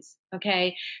salaries.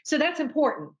 Okay. So that's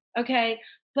important. Okay.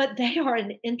 but they are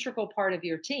an integral part of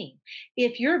your team.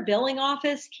 If your billing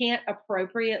office can't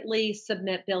appropriately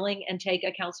submit billing and take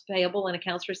accounts payable and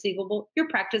accounts receivable, your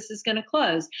practice is going to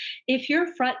close. If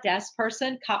your front desk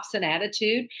person cops an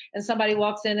attitude and somebody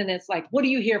walks in and it's like, what are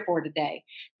you here for today?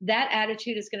 That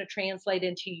attitude is going to translate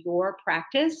into your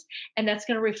practice, and that's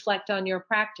going to reflect on your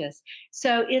practice.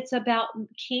 So it's about,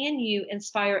 can you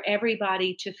inspire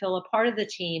everybody to feel a part of the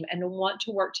team and to want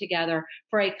to work together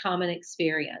for a common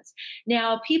experience?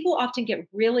 Now, people often get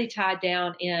really tied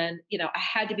down in, I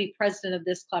had to be president of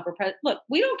this club look,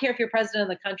 we don't care if you're president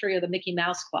of the country or the Mickey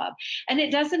Mouse Club, and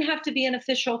it doesn't have to be an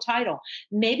official title.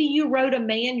 Maybe you wrote a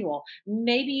manual.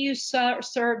 Maybe you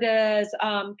served as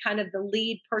kind of the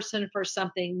lead person for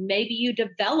something. Maybe you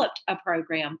developed a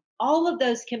program. All of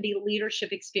those can be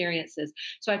leadership experiences.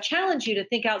 So I challenge you to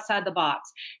think outside the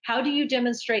box. How do you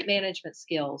demonstrate management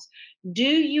skills? Do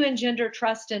you engender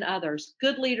trust in others?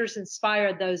 Good leaders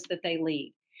inspire those that they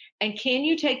lead. And can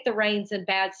you take the reins in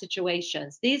bad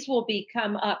situations? These will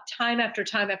come up time after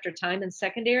time after time in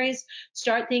secondaries.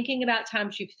 Start thinking about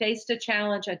times you faced a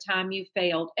challenge, a time you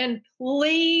failed. And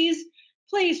please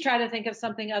try to think of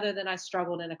something other than I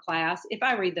struggled in a class if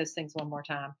I read those things one more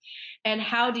time. And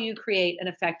how do you create an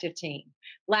effective team?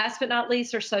 Last but not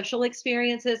least are social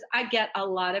experiences. I get a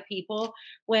lot of people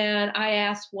when I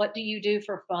ask, what do you do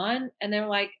for fun? And they're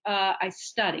like, I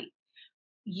study.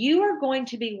 You are going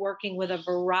to be working with a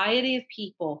variety of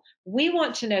people. We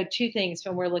want to know two things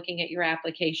when we're looking at your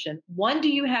application. One, do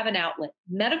you have an outlet?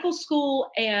 Medical school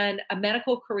and a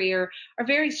medical career are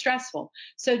very stressful.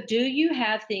 So do you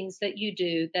have things that you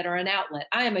do that are an outlet?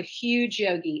 I am a huge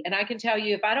yogi, and I can tell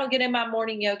you, if I don't get in my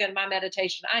morning yoga and my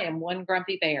meditation, I am one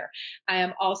grumpy bear. I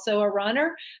am also a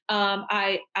runner.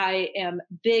 I am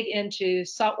big into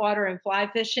saltwater and fly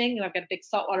fishing. I've got a big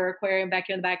saltwater aquarium back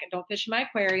here in the back. I don't fish in my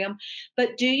aquarium. But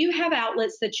do you have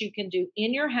outlets that you can do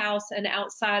in your house and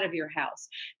outside of your house?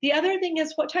 The other thing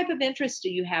is, what type of interests do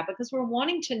you have? Because we're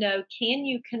wanting to know, can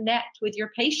you connect with your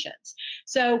patients?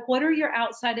 So what are your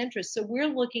outside interests? So we're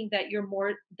looking that you're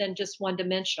more than just one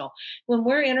dimensional. When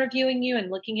we're interviewing you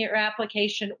and looking at your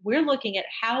application, we're looking at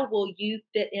how will you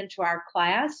fit into our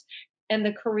class and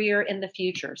the career in the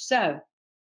future. So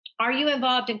are you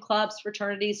involved in clubs,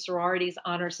 fraternities, sororities,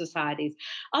 honor societies?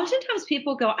 Oftentimes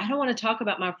people go, I don't want to talk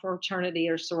about my fraternity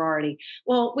or sorority.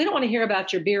 Well, we don't want to hear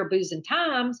about your beer, booze, and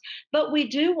times, but we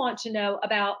do want to know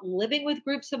about living with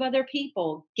groups of other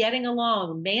people, getting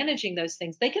along, managing those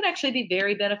things. They can actually be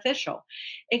very beneficial.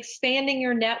 Expanding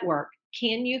your network.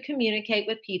 Can you communicate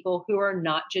with people who are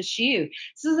not just you?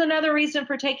 This is another reason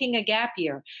for taking a gap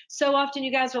year. So often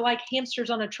you guys are like hamsters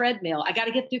on a treadmill. I got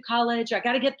to get through college. I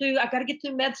got to get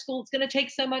through med school. It's going to take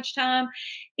so much time.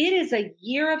 It is a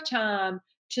year of time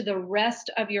to the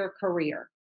rest of your career.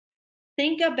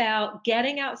 Think about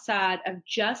getting outside of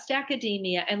just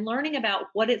academia and learning about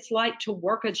what it's like to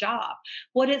work a job,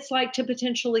 what it's like to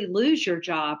potentially lose your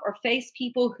job or face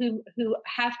people who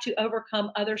have to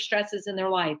overcome other stresses in their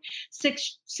life, sick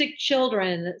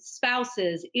children,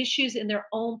 spouses, issues in their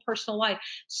own personal life.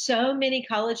 So many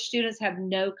college students have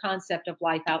no concept of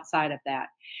life outside of that.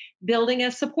 Building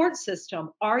a support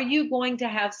system. Are you going to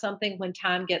have something when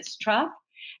time gets tough?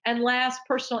 And last,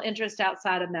 personal interest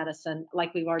outside of medicine,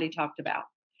 like we've already talked about.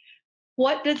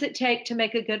 What does it take to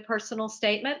make a good personal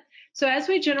statement? So, as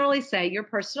we generally say, your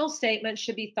personal statement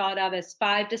should be thought of as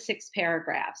 5 to 6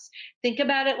 paragraphs. Think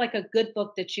about it like a good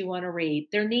book that you want to read.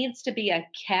 There needs to be a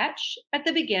catch at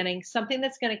the beginning, something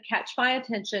that's going to catch my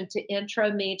attention to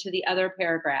intro me to the other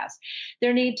paragraphs.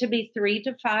 There need to be 3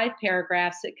 to 5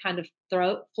 paragraphs that kind of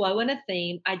flow in a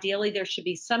theme. Ideally, there should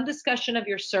be some discussion of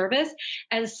your service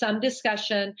and some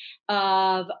discussion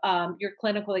of your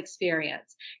clinical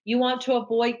experience. You want to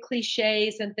avoid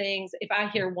cliches and things. If I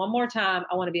hear one more time,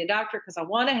 I want to be a doctor because I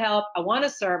want to help, I want to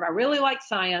serve, I really like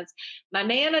science, my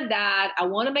nana died, I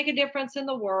want to make a difference in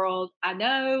the world. I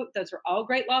know those are all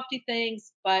great lofty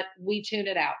things, but we tune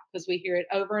it out because we hear it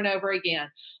over and over again.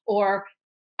 Or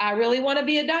I really want to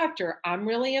be a doctor. I'm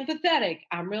really empathetic.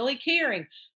 I'm really caring.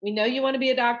 We know you want to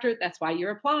be a doctor. That's why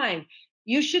you're applying.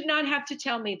 You should not have to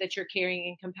tell me that you're caring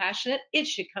and compassionate. It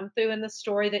should come through in the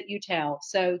story that you tell.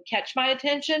 So catch my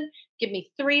attention, give me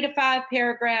 3 to 5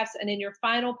 paragraphs, and in your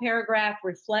final paragraph,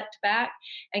 reflect back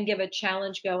and give a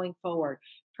challenge going forward.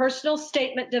 Personal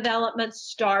statement development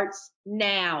starts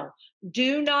now.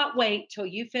 Do not wait till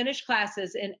you finish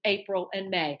classes in April and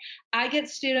May. I get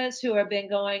students who have been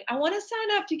going, I want to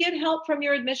sign up to get help from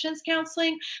your admissions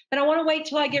counseling, but I want to wait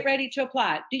till I get ready to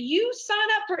apply. Do you sign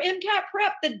up for MCAT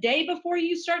prep the day before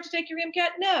you start to take your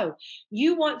MCAT? No.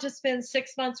 You want to spend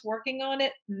 6 months working on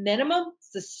it minimum.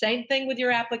 It's the same thing with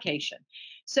your application.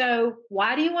 So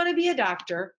why do you want to be a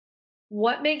doctor?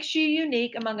 What makes you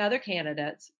unique among other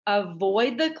candidates?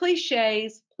 Avoid the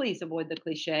cliches, please avoid the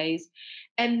cliches,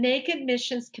 and make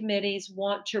admissions committees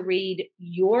want to read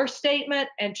your statement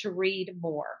and to read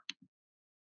more.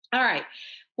 All right.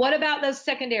 What about those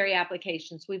secondary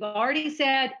applications? We've already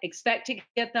said expect to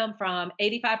get them from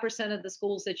 85% of the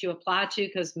schools that you apply to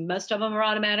because most of them are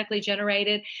automatically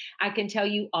generated. I can tell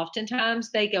you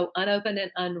oftentimes they go unopened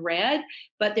and unread,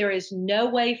 but there is no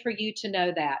way for you to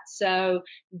know that. So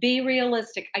be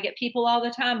realistic. I get people all the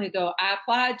time who go, I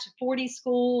applied to 40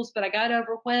 schools, but I got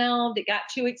overwhelmed. It got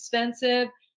too expensive.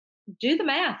 Do the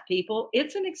math, people.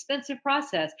 It's an expensive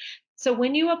process. So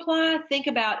when you apply, think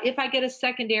about if I get a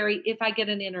secondary, if I get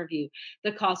an interview,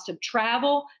 the cost of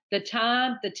travel, the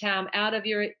time out of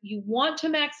you want to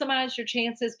maximize your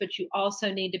chances, but you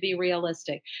also need to be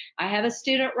realistic. I have a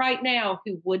student right now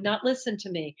who would not listen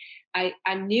to me.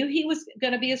 I knew he was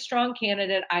going to be a strong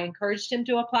candidate. I encouraged him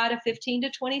to apply to 15 to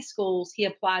 20 schools. He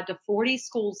applied to 40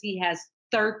 schools. He has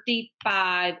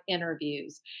 35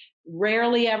 interviews.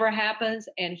 Rarely ever happens,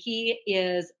 and he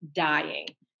is dying.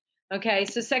 Okay,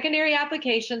 so secondary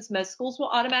applications, most schools will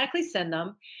automatically send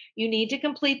them. You need to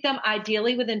complete them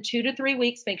ideally within 2 to 3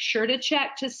 weeks. Make sure to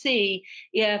check to see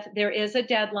if there is a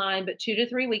deadline, but 2 to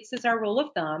 3 weeks is our rule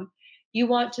of thumb. You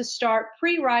want to start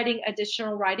pre-writing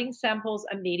additional writing samples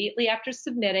immediately after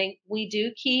submitting. We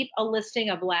do keep a listing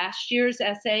of last year's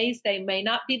essays. They may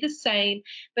not be the same,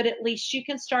 but at least you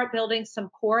can start building some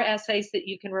core essays that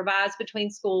you can revise between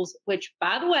schools, which,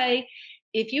 by the way,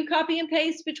 if you copy and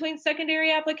paste between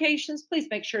secondary applications, please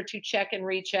make sure to check and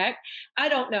recheck. I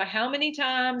don't know how many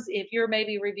times, if you're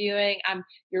maybe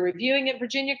you're reviewing at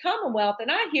Virginia Commonwealth,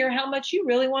 and I hear how much you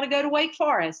really want to go to Wake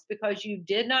Forest because you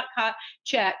did not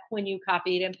check when you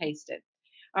copied and pasted.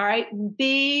 All right,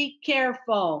 be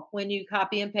careful when you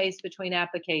copy and paste between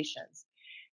applications.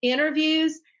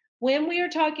 Interviews. When we are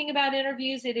talking about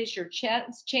interviews, it is your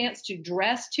chance to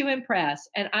dress to impress.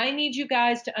 And I need you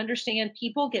guys to understand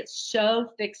people get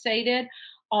so fixated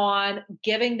on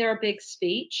giving their big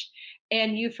speech,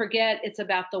 and you forget it's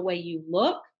about the way you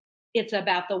look, it's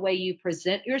about the way you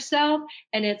present yourself,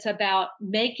 and it's about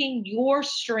making your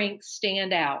strengths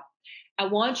stand out. I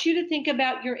want you to think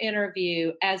about your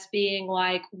interview as being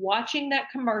like watching that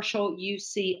commercial you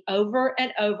see over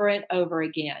and over and over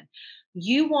again.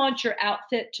 You want your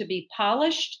outfit to be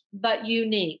polished but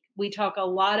unique. We talk a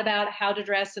lot about how to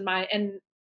dress in my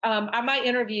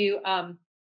interview.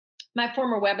 My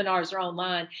former webinars are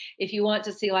online. If you want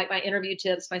to see like my interview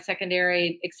tips, my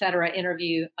secondary, et cetera,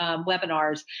 interview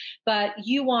webinars, but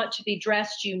you want to be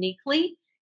dressed uniquely.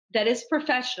 That is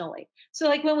professionally. So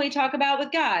like when we talk about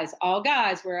with guys, all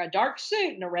guys wear a dark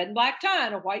suit and a red and black tie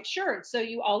and a white shirt. So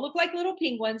you all look like little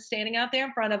penguins standing out there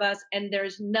in front of us, and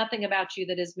there's nothing about you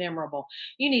that is memorable.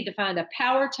 You need to find a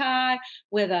power tie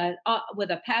with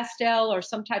a pastel or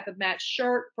some type of matched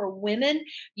shirt. For women,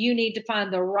 you need to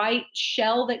find the right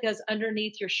shell that goes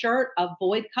underneath your shirt.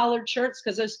 Avoid collared shirts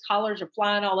because those collars are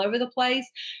flying all over the place.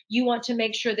 You want to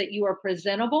make sure that you are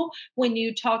presentable. When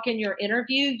you talk in your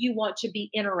interview, you want to be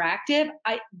interactive.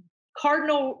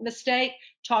 Cardinal mistake,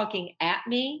 talking at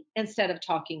me instead of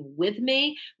talking with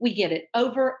me. We get it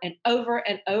over and over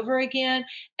and over again.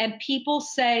 And people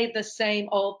say the same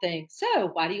old thing. So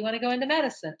why do you want to go into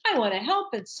medicine? I want to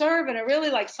help and serve, and I really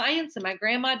like science, and my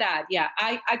grandma died. Yeah,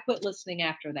 I quit listening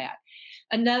after that.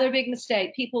 Another big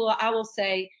mistake, I will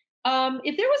say,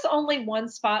 if there was only one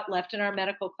spot left in our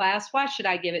medical class, why should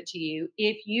I give it to you?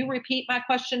 If you repeat my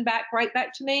question right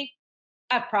back to me,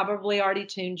 I've probably already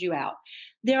tuned you out.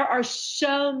 There are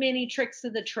so many tricks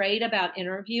of the trade about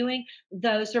interviewing.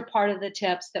 Those are part of the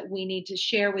tips that we need to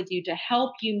share with you to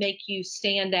help you make you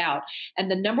stand out. And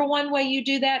the number one way you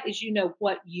do that is you know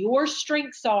what your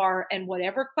strengths are, and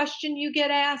whatever question you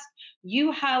get asked,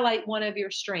 you highlight one of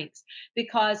your strengths,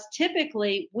 because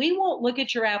typically we won't look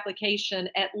at your application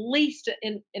at least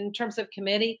in terms of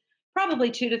committee,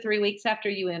 probably 2 to 3 weeks after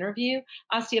you interview.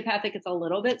 Osteopathic, it's a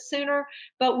little bit sooner.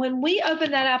 But when we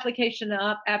open that application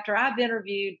up, after I've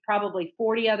interviewed probably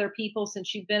 40 other people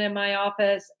since you've been in my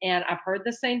office, and I've heard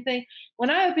the same thing, when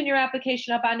I open your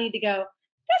application up, I need to go,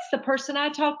 that's the person I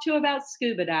talked to about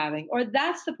scuba diving, or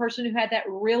that's the person who had that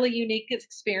really unique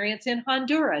experience in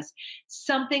Honduras,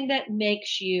 something that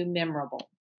makes you memorable.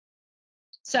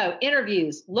 So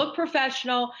interviews, look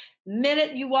professional.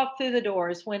 Minute you walk through the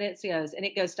doors when it goes, and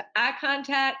it goes to eye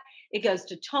contact, it goes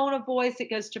to tone of voice, it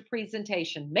goes to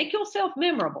presentation. Make yourself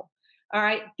memorable. All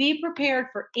right. Be prepared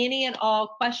for any and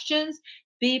all questions.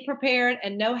 Be prepared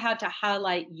and know how to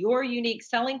highlight your unique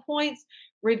selling points.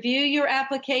 Review your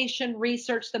application,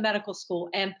 research the medical school,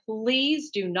 and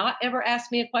please do not ever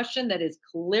ask me a question that is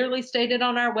clearly stated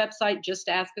on our website. Just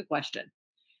ask a question.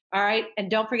 All right. And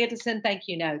don't forget to send thank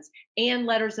you notes and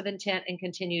letters of intent and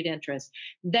continued interest.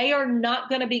 They are not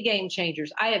going to be game changers.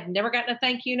 I have never gotten a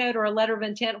thank you note or a letter of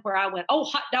intent where I went, oh,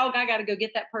 hot dog, I got to go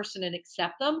get that person and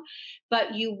accept them.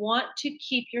 But you want to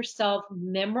keep yourself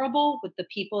memorable with the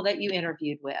people that you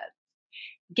interviewed with.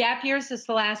 Gap years is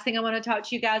the last thing I want to talk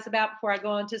to you guys about before I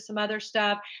go on to some other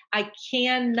stuff. I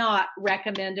cannot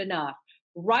recommend enough.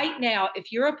 Right now,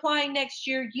 if you're applying next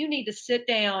year, you need to sit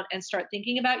down and start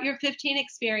thinking about your 15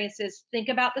 experiences. Think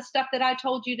about the stuff that I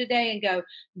told you today and go,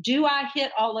 do I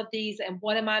hit all of these and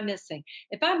what am I missing?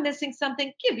 If I'm missing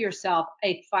something, give yourself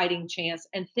a fighting chance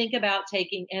and think about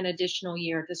taking an additional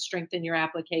year to strengthen your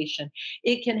application.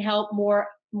 It can help more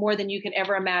than you can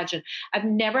ever imagine. I've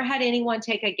never had anyone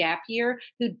take a gap year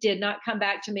who did not come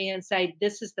back to me and say,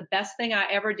 this is the best thing I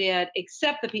ever did,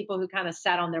 except the people who kind of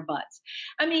sat on their butts.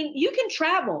 I mean, you can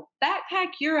travel,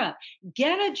 backpack Europe,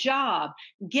 get a job,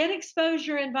 get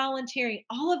exposure in volunteering.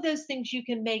 All of those things you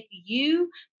can make you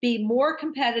be more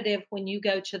competitive when you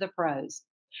go to the pros.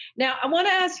 Now, I want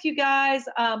to ask you guys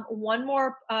one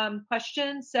more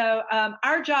question. So,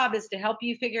 our job is to help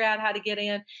you figure out how to get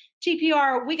in.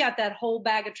 TPR, we got that whole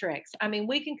bag of tricks. I mean,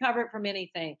 we can cover it from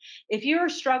anything. If you're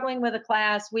struggling with a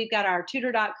class, we've got our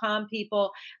tutor.com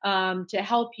people to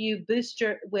help you boost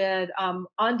with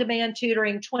on-demand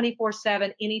tutoring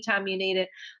 24/7 anytime you need it.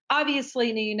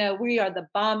 Obviously, you know, we are the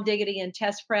bomb diggity in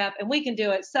test prep, and we can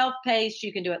do it self-paced.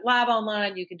 You can do it live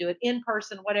online. You can do it in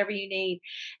person, whatever you need.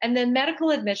 And then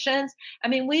medical admissions. I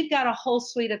mean, we've got a whole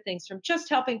suite of things from just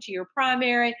helping to your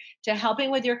primary to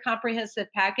helping with your comprehensive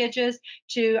packages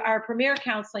to our premier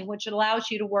counseling, which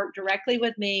allows you to work directly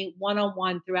with me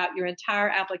one-on-one throughout your entire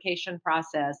application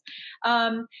process.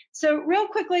 So real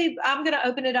quickly, I'm going to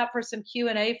open it up for some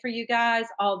Q&A for you guys,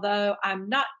 although I'm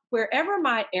not, wherever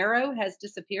my arrow has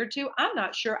disappeared to, I'm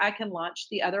not sure I can launch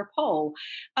the other poll.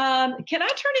 Can I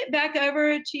turn it back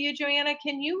over to you, Joanna?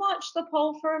 Can you launch the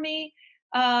poll for me?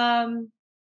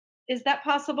 Is that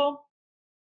possible?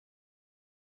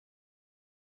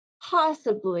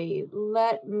 Possibly.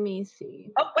 Let me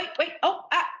see. Oh, wait. Oh,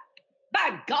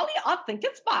 by golly, I think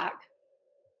it's back.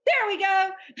 There we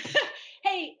go.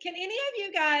 Hey, can any of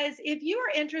you guys, if you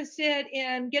are interested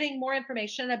in getting more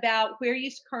information about where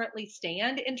you currently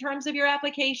stand in terms of your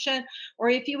application, or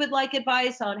if you would like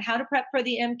advice on how to prep for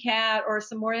the MCAT or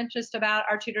some more interest about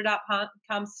our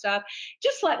tutor.com stuff,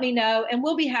 just let me know and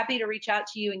we'll be happy to reach out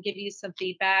to you and give you some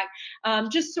feedback,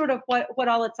 just sort of what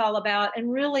all it's all about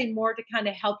and really more to kind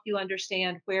of help you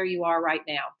understand where you are right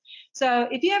now. So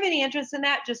if you have any interest in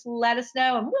that, just let us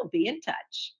know and we'll be in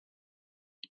touch.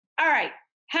 All right.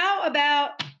 How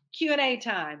about Q&A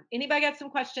time? Anybody got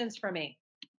some questions for me?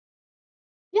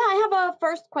 Yeah, I have a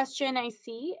first question I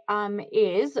see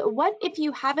is what if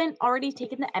you haven't already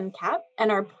taken the MCAT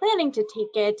and are planning to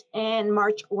take it in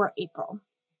March or April?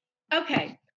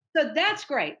 Okay. So that's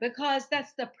great because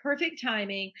that's the perfect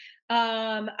timing.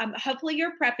 Hopefully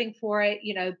you're prepping for it.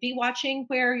 You know, be watching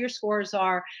where your scores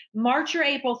are. March or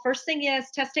April. First thing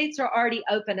is test dates are already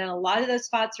open and a lot of those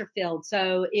spots are filled.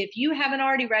 So if you haven't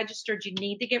already registered, you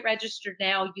need to get registered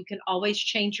now. You can always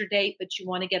change your date, but you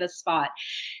want to get a spot.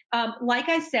 Like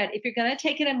I said, if you're going to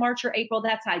take it in March or April,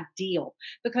 that's ideal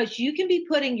because you can be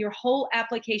putting your whole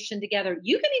application together.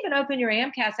 You can even open your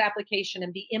AMCAS application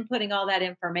and be inputting all that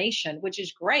information, which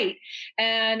is great.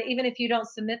 And even if you don't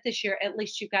submit this year, at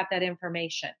least you've got that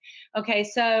information. Okay,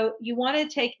 so you want to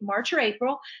take March or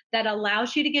April. That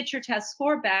allows you to get your test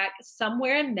score back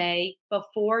somewhere in May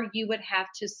before you would have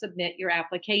to submit your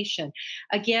application.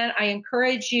 Again, I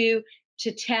encourage you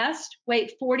to test,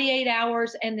 wait 48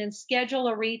 hours, and then schedule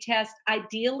a retest,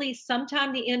 ideally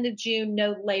sometime the end of June,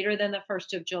 no later than the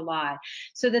 1st of July,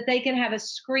 so that they can have a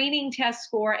screening test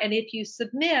score. And if you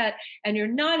submit and you're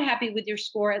not happy with your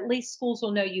score, at least schools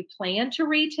will know you plan to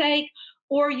retake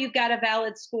or you've got a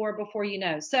valid score before you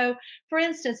know. So for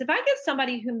instance, if I get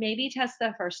somebody who maybe tests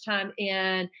the first time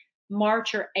in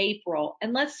March or April,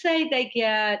 and let's say they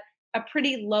get a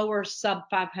pretty lower sub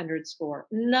 500 score.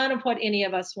 None of what any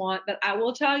of us want, but I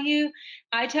will tell you,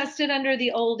 I tested under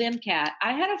the old MCAT.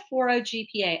 I had a 4.0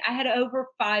 GPA. I had over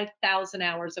 5,000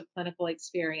 hours of clinical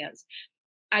experience.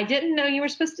 I didn't know you were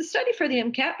supposed to study for the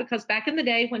MCAT because back in the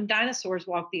day when dinosaurs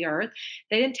walked the earth,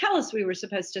 they didn't tell us we were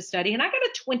supposed to study. And I got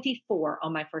a 24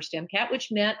 on my first MCAT,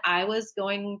 which meant I was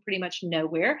going pretty much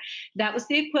nowhere. That was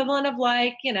the equivalent of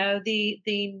like,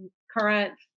 the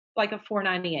current like a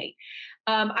 498.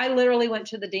 I literally went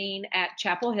to the dean at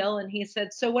Chapel Hill and he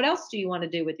said, "So what else do you want to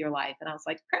do with your life?" And I was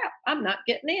like, "Crap, I'm not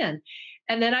getting in."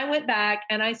 And then I went back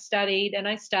and I studied and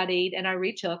I studied and I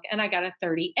retook and I got a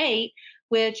 38,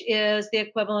 which is the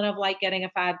equivalent of like getting a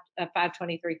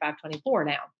 523, 524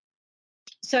 now.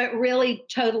 So it really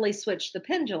totally switched the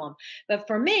pendulum. But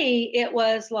for me, it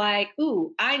was like,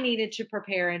 ooh, I needed to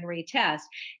prepare and retest.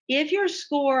 If your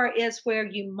score is where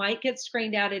you might get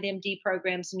screened out at MD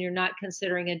programs and you're not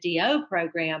considering a DO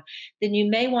program, then you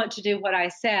may want to do what I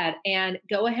said and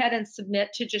go ahead and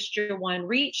submit to just your one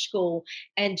reach school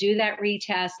and do that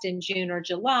retest in June or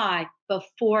July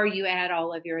before you add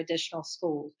all of your additional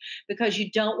schools, because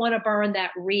you don't want to burn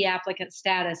that reapplicant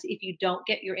status if you don't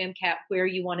get your MCAT where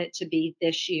you want it to be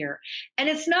this year. And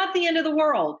it's not the end of the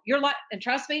world. You're like, and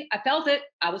trust me, I felt it.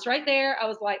 I was right there. I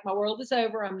was like, my world is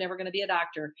over. I'm never going to be a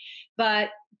doctor.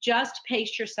 But just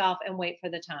pace yourself and wait for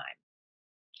the time.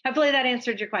 Hopefully that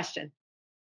answered your question.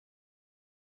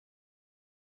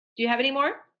 Do you have any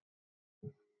more?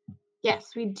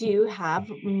 Yes, we do have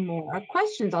more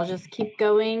questions. I'll just keep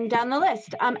going down the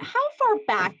list. How far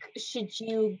back should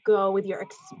you go with your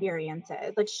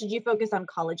experiences? Like, should you focus on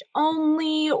college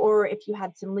only, or if you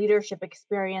had some leadership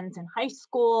experience in high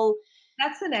school?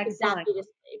 That's an excellent.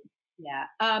 Yeah.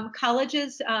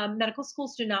 Colleges, medical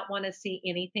schools do not want to see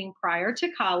anything prior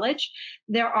to college.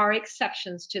 There are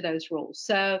exceptions to those rules.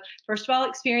 So, first of all,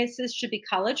 experiences should be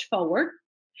college forward.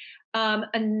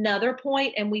 Another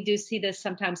point, and we do see this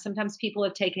sometimes people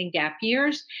have taken gap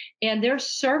years and their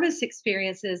service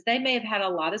experiences, they may have had a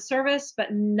lot of service,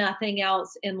 but nothing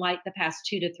else in like the past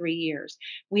 2 to 3 years.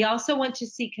 We also want to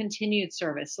see continued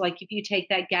service. Like if you take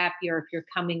that gap year, if you're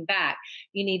coming back,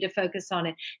 you need to focus on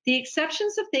it. The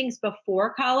exceptions of things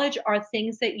before college are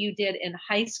things that you did in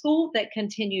high school that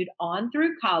continued on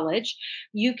through college.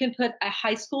 You can put a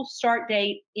high school start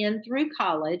date in through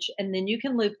college and then you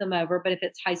can loop them over. But if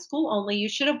it's high school only, you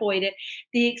should avoid it.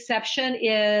 The exception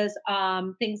is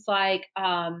things like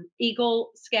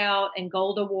Eagle Scout and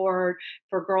Gold Award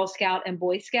for Girl Scout and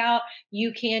Boy Scout.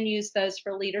 You can use those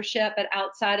for leadership, but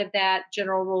outside of that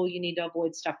general rule, you need to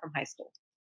avoid stuff from high school.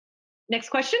 Next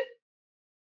question.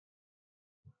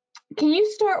 Can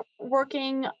you start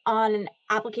working on an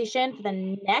application for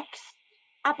the next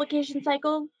application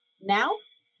cycle now?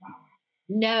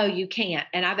 No, you can't.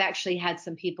 And I've actually had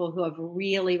some people who have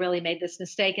really, really made this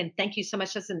mistake. And thank you so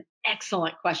much. That's an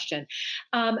excellent question.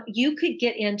 You could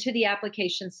get into the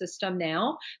application system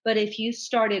now, but if you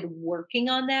started working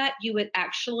on that, you would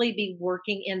actually be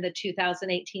working in the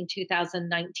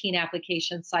 2018-2019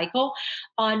 application cycle.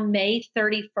 On May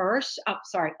 31st,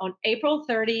 on April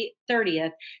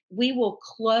 30th, we will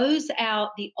close out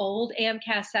the old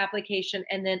AMCAS application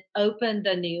and then open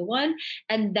the new one.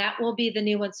 And that will be the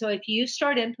new one. So if you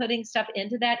start inputting stuff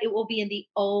into that, it will be in the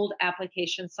old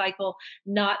application cycle,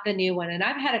 not the new one. And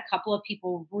I've had a couple of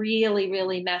people really,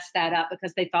 really mess that up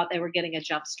because they thought they were getting a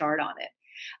jump start on it.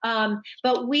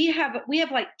 But we have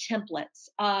like templates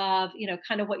of,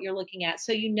 kind of what you're looking at.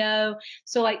 So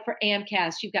like for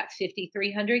AMCAS, you've got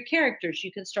 5,300 characters.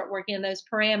 You can start working on those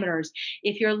parameters.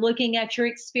 If you're looking at your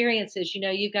experiences,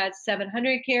 you've got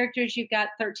 700 characters, you've got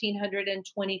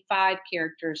 1,325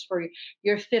 characters for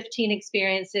your 15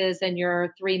 experiences and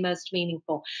your 3 most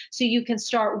meaningful. So you can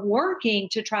start working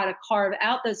to try to carve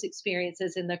out those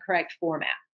experiences in the correct format.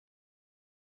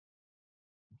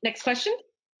 Next question.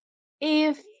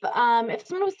 If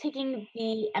someone was taking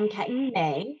the MCAT in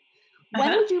May,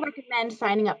 when would you recommend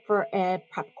signing up for a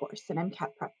prep course, an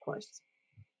MCAT prep course?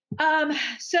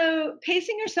 So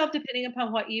pacing yourself depending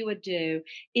upon what you would do.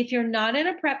 If you're not in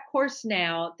a prep course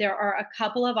now, there are a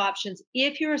couple of options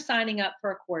if you're signing up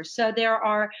for a course. So there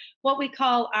are what we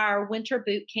call our winter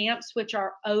boot camps, which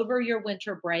are over your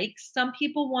winter breaks. Some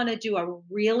people want to do a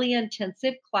really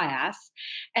intensive class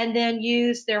and then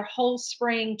use their whole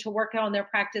spring to work on their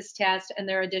practice test and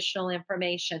their additional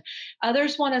information.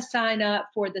 Others want to sign up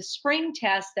for the spring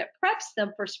test that preps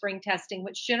them for spring testing,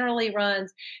 which generally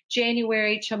runs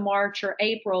January to March or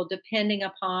April, depending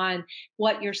upon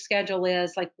what your schedule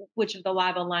is, like which of the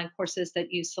live online courses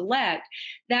that you select,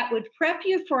 that would prep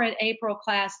you for an April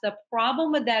class. The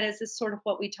problem with that is sort of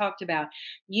what we talked about.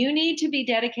 You need to be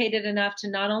dedicated enough to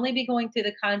not only be going through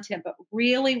the content, but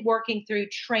really working through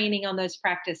training on those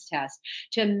practice tests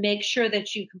to make sure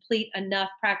that you complete enough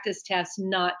practice tests,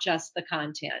 not just the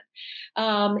content.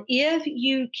 If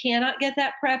you cannot get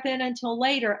that prep in until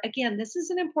later, again, this is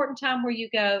an important time where you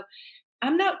go,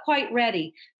 I'm not quite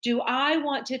ready. Do I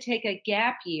want to take a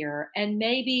gap year and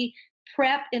maybe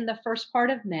prep in the first part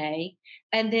of May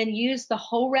and then use the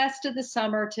whole rest of the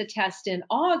summer to test in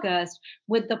August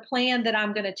with the plan that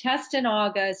I'm going to test in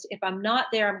August? If I'm not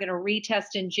there, I'm going to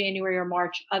retest in January or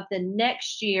March of the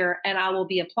next year, and I will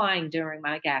be applying during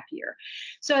my gap year.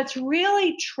 So it's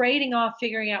really trading off,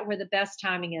 figuring out where the best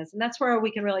timing is. And that's where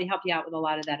we can really help you out with a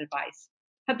lot of that advice.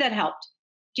 Hope that helped.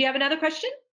 Do you have another question?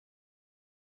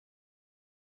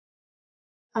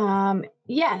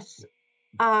 Yes.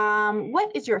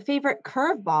 What is your favorite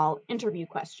curveball interview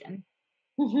question?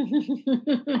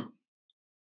 Oh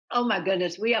my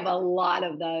goodness, we have a lot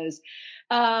of those.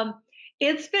 Um,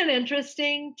 it's been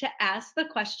interesting to ask the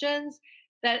questions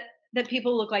that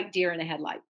people look like deer in a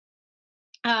headlight.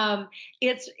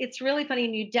 It's really funny,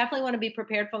 and you definitely want to be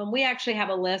prepared for them. We actually have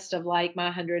a list of like my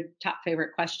 100 top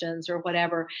favorite questions or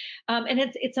whatever, and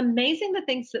it's amazing the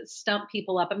things that stump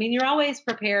people up. I mean, you're always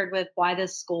prepared with why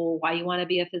this school, why you want to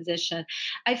be a physician.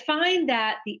 I find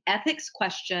that the ethics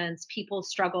questions people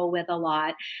struggle with a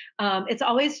lot. It's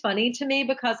always funny to me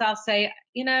because I'll say,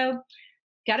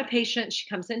 got a patient. She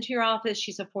comes into your office.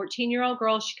 She's a 14-year-old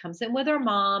girl. She comes in with her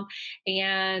mom,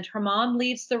 and her mom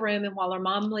leaves the room. And while her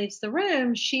mom leaves the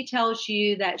room, she tells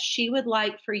you that she would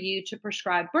like for you to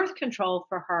prescribe birth control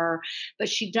for her, but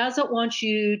she doesn't want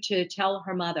you to tell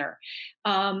her mother.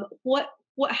 How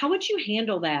would you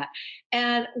handle that?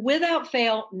 And without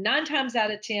fail, 9 times out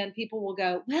of 10, people will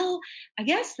go, well, I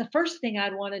guess the first thing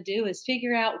I'd want to do is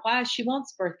figure out why she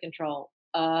wants birth control.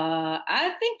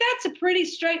 I think that's a pretty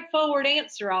straightforward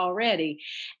answer already.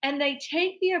 And they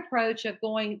take the approach of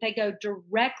they go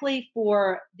directly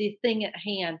for the thing at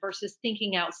hand versus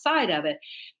thinking outside of it.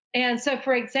 And so,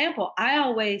 for example, I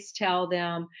always tell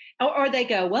them, or they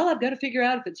go, well, I've got to figure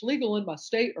out if it's legal in my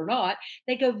state or not.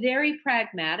 They go very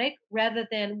pragmatic rather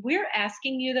than we're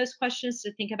asking you those questions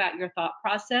to think about your thought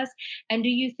process. And do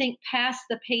you think past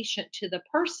the patient to the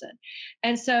person?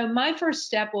 And so, my first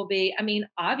step will be, I mean,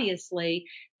 obviously,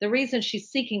 the reason she's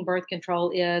seeking birth control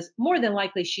is more than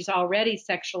likely she's already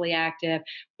sexually active,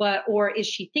 or is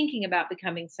she thinking about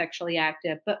becoming sexually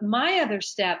active? But my other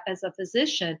step as a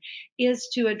physician is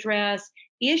to address,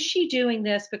 is she doing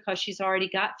this because she's already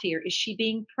got fear? Is she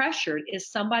being pressured?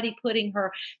 Is somebody putting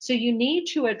her? So you need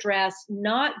to address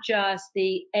not just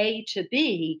the A to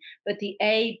B, but the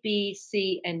A, B,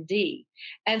 C, and D.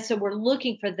 And so we're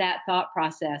looking for that thought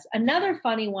process. Another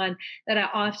funny one that I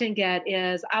often get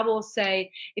is I will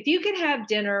say, if you could have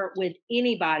dinner with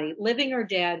anybody, living or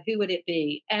dead, who would it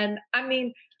be? And I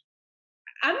mean,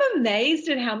 I'm amazed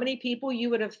at how many people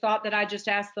you would have thought that I just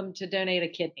asked them to donate a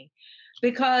kidney,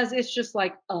 because it's just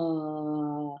like,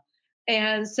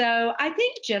 And so I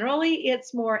think generally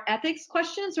it's more ethics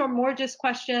questions or more just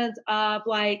questions of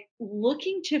like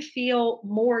looking to feel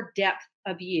more depth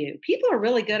of you. People are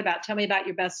really good about tell me about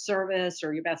your best service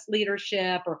or your best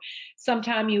leadership or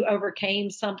sometime you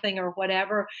overcame something or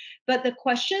whatever. But the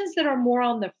questions that are more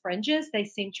on the fringes, they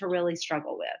seem to really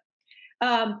struggle with.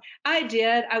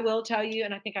 I will tell you,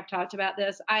 and I think I've talked about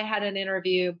this. I had an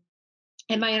interview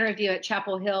in my interview at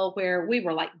Chapel Hill where we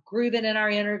were like grooving in our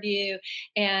interview,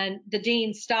 and the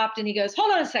dean stopped and he goes,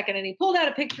 hold on a second. And he pulled out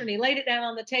a picture and he laid it down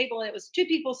on the table, and it was 2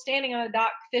 people standing on a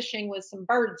dock fishing with some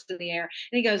birds in the air.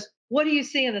 And he goes, what do you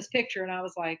see in this picture? And I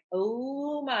was like,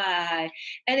 oh my.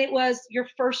 And it was, your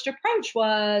first approach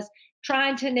was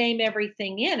trying to name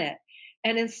everything in it.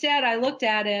 And instead I looked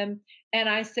at him and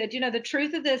I said, the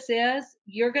truth of this is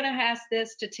you're going to ask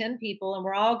this to 10 people and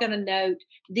we're all going to note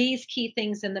these key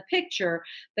things in the picture,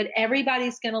 but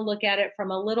everybody's going to look at it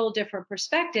from a little different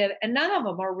perspective, and none of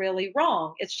them are really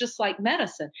wrong. It's just like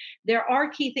medicine. There are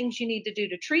key things you need to do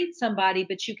to treat somebody,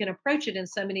 but you can approach it in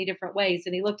so many different ways.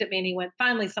 And he looked at me and he went,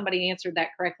 finally, somebody answered that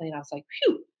correctly. And I was like,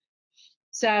 phew.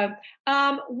 So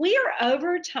we are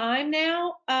over time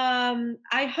now.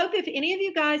 I hope if any of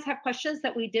you guys have questions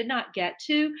that we did not get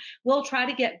to, we'll try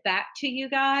to get back to you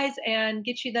guys and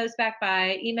get you those back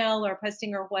by email or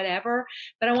posting or whatever.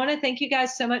 But I want to thank you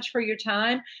guys so much for your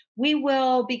time. We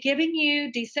will be giving you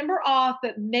December off,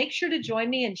 but make sure to join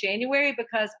me in January,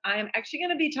 because I am actually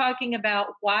going to be talking about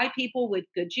why people with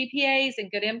good GPAs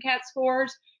and good MCAT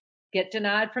scores get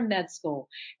denied from med school.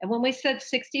 And when we said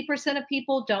 60% of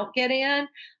people don't get in,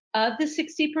 of the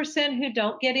 60% who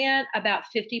don't get in, about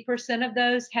 50% of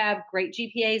those have great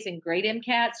GPAs and great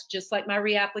MCATs, just like my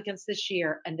reapplicants this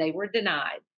year, and they were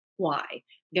denied. Why?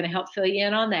 I'm going to help fill you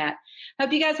in on that.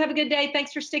 Hope you guys have a good day.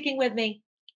 Thanks for sticking with me.